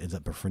he ends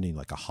up befriending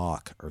like a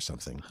hawk or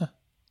something.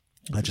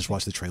 I just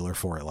watched the trailer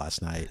for it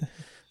last night.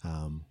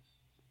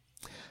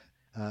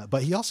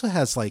 But he also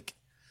has like,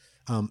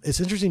 it's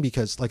interesting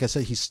because, like I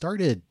said, he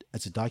started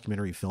as a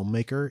documentary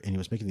filmmaker, and he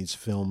was making these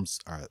films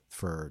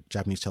for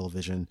Japanese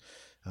television.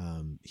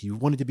 He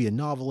wanted to be a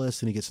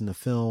novelist, and he gets into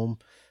film,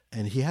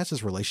 and he has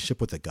this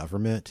relationship with the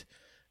government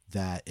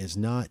that it's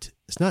not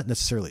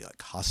necessarily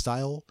like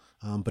hostile,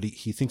 but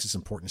he thinks it's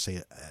important to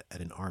stay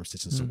at an arm's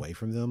distance away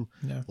from them,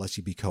 lest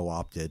you be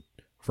co-opted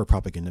for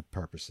propaganda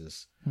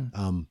purposes.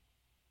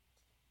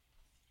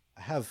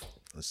 I have,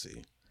 let's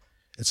see,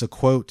 it's a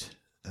quote.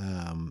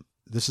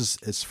 This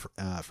is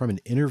from an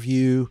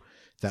interview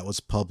that was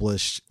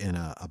published in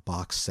a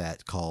box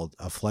set called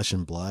Flesh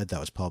and Blood that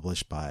was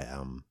published by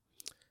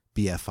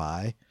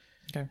BFI.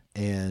 Okay.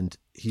 And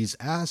he's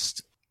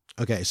asked,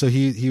 okay, so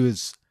he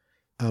was,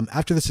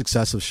 after the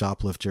success of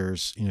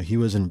Shoplifters, he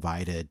was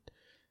invited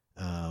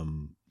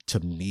to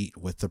meet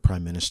with the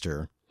prime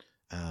minister,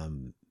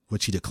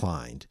 which he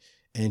declined.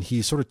 And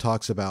he sort of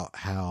talks about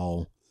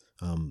how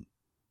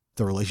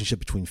the relationship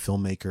between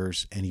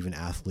filmmakers and even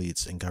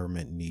athletes and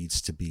government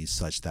needs to be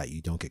such that you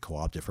don't get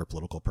co-opted for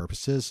political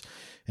purposes.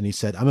 And he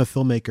said, I'm a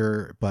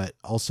filmmaker, but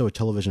also a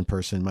television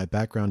person. My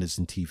background is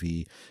in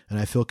TV, and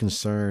I feel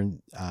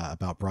concerned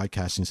about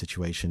broadcasting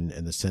situation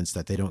in the sense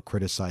that they don't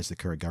criticize the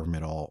current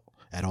government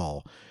at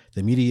all.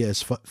 The media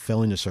is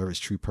failing to serve its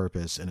true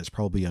purpose, and it's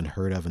probably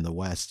unheard of in the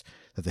West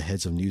that the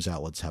heads of news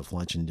outlets have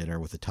lunch and dinner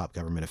with the top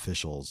government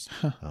officials,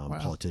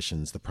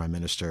 politicians, the prime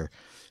minister.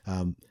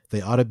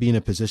 They ought to be in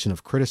a position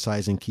of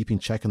criticizing, keeping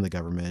check on the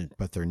government,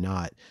 but they're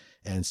not.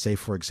 And say,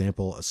 for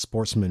example, a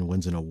sportsman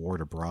wins an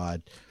award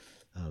abroad,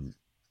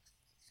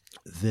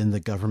 then the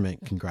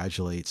government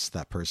congratulates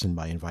that person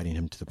by inviting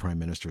him to the prime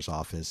minister's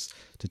office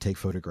to take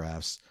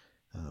photographs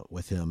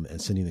with him and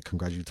sending the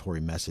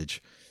congratulatory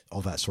message, all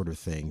that sort of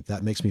thing.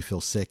 That makes me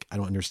feel sick. I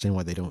don't understand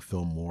why they don't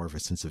feel more of a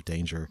sense of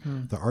danger.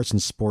 The arts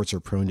and sports are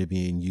prone to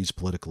being used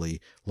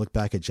politically. Look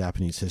back at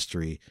Japanese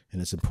history,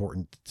 and it's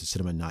important to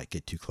cinema not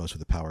get too close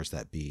with the powers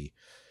that be.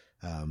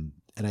 And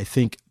I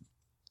think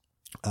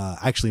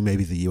actually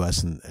maybe the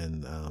U.S.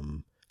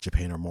 and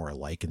Japan are more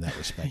alike in that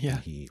respect than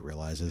he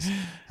realizes.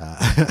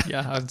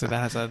 Yeah, I would say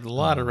that has a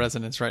lot of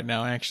resonance right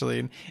now,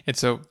 actually. And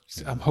so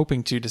I'm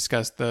hoping to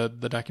discuss the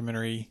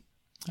documentary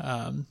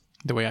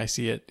the way I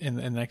see it in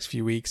the next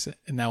few weeks.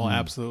 And that will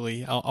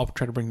absolutely, I'll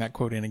try to bring that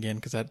quote in again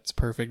because that's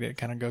perfect. It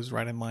kind of goes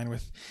right in line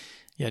with,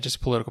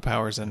 just political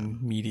powers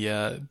and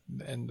media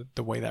and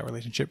the way that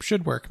relationship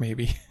should work,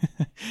 maybe.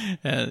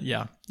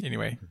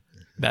 Anyway,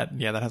 that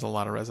has a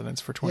lot of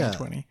resonance for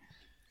 2020.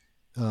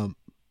 And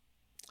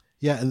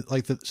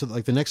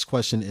the next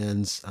question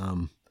ends,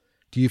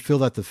 do you feel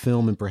that the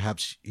film and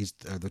perhaps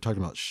they're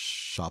talking about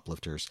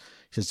Shoplifters.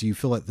 He says, do you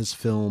feel that this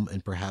film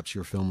and perhaps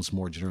your films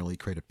more generally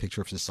create a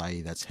picture of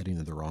society that's heading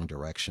in the wrong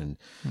direction?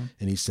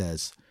 And he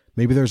says,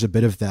 maybe there's a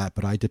bit of that,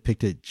 but I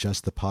depicted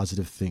just the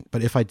positive thing.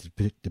 But if I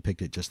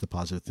depicted just the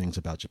positive things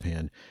about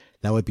Japan,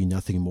 that would be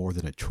nothing more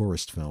than a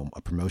tourist film,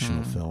 a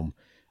promotional film.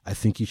 I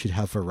think you should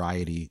have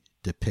variety,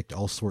 depict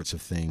all sorts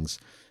of things.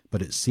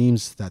 But it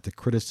seems that the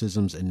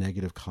criticisms and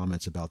negative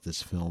comments about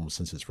this film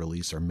since its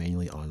release are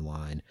mainly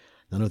online.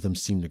 None of them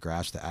seem to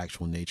grasp the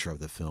actual nature of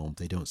the film.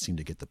 They don't seem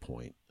to get the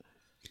point.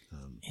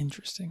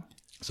 Interesting.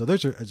 So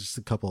those are just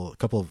a couple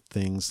of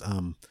things.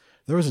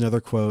 There was another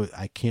quote.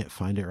 I can't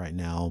find it right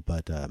now,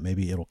 but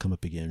maybe it'll come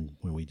up again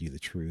when we do The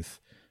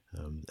Truth,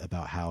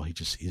 about how he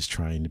just is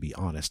trying to be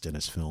honest in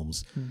his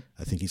films.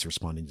 I think he's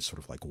responding to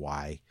sort of like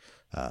why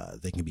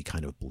they can be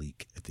kind of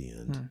bleak at the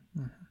end.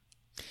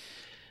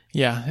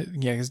 Yeah,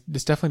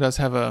 this definitely does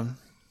have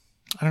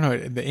I don't know,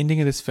 the ending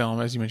of this film,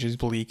 as you mentioned, is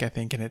bleak, I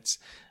think, and it's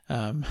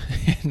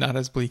not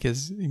as bleak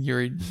as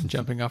Yuri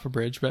jumping off a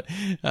bridge, but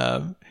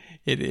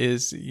it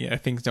is,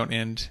 things don't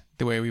end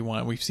the way we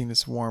want. We've seen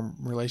this warm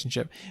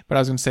relationship. But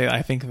I was going to say,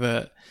 I think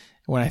that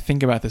when I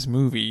think about this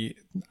movie,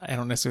 I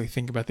don't necessarily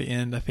think about the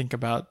end. I think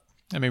about,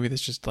 and maybe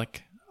that's just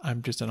like,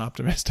 I'm just an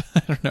optimist.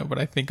 I don't know, but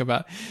I think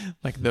about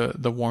like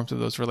the warmth of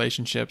those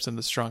relationships and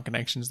the strong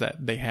connections that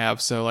they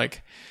have. So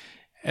like,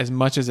 as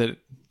much as it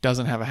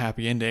doesn't have a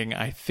happy ending,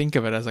 I think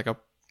of it as like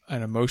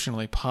an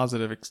emotionally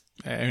positive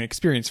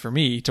experience for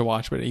me to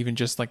watch. But even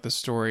just like the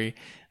story,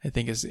 I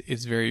think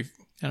is very,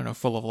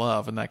 full of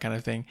love and that kind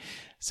of thing.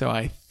 So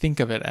I think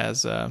of it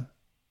as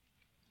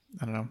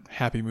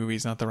happy movie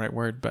is not the right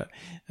word, but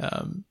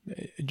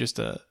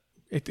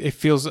it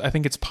feels, I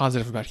think it's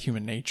positive about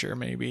human nature,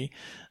 maybe,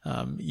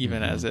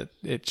 even as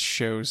it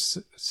shows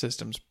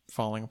systems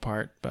falling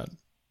apart. But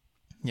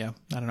yeah,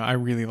 I don't know. I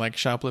really like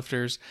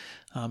Shoplifters.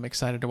 I'm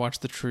excited to watch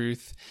The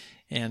Truth,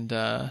 and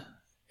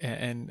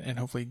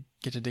hopefully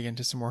get to dig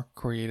into some more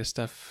Koreeda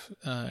stuff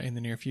in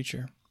the near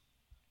future.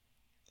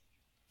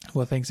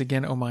 Well, thanks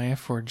again, Omaya,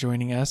 for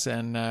joining us,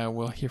 and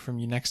we'll hear from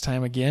you next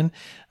time again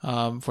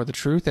for The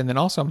Truth. And then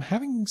also, I'm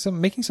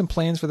making some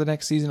plans for the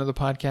next season of the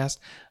podcast.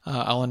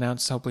 I'll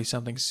announce hopefully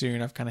something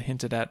soon. I've kind of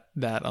hinted at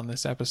that on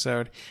this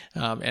episode,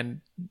 and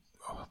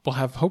we'll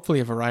have hopefully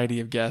a variety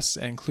of guests,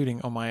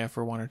 including Omaya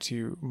for one or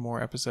two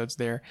more episodes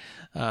there.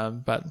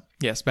 But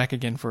yes, back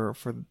again for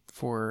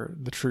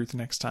The Truth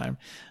next time.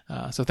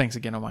 So thanks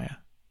again, Omaya.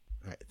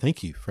 All right.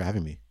 Thank you for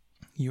having me.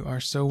 You are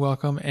so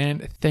welcome.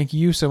 And thank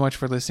you so much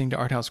for listening to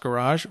Art House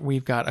Garage.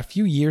 We've got a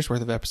few years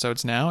worth of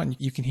episodes now, and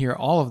you can hear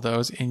all of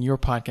those in your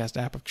podcast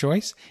app of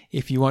choice.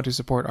 If you want to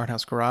support Art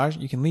House Garage,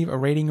 you can leave a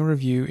rating and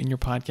review in your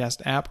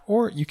podcast app,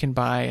 or you can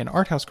buy an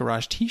Art House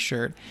Garage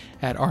t-shirt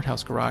at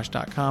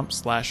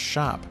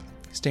arthousegarage.com/shop.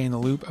 Stay in the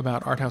loop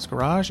about Art House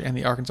Garage and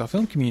the Arkansas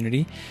film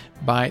community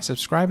by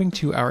subscribing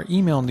to our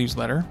email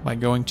newsletter by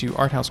going to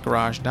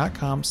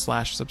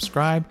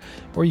arthousegarage.com/subscribe,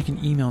 or you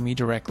can email me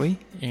directly,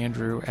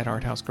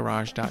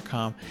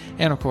 andrew@arthousegarage.com.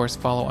 And of course,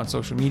 follow on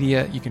social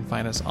media. You can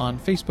find us on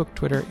Facebook,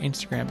 Twitter,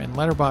 Instagram, and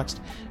Letterboxd.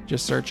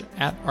 Just search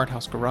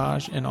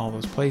 @ArtHouseGarage in all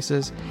those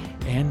places.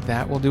 And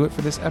that will do it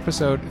for this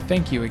episode.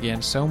 Thank you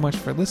again so much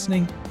for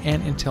listening,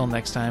 and until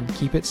next time,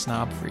 keep it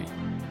snob free.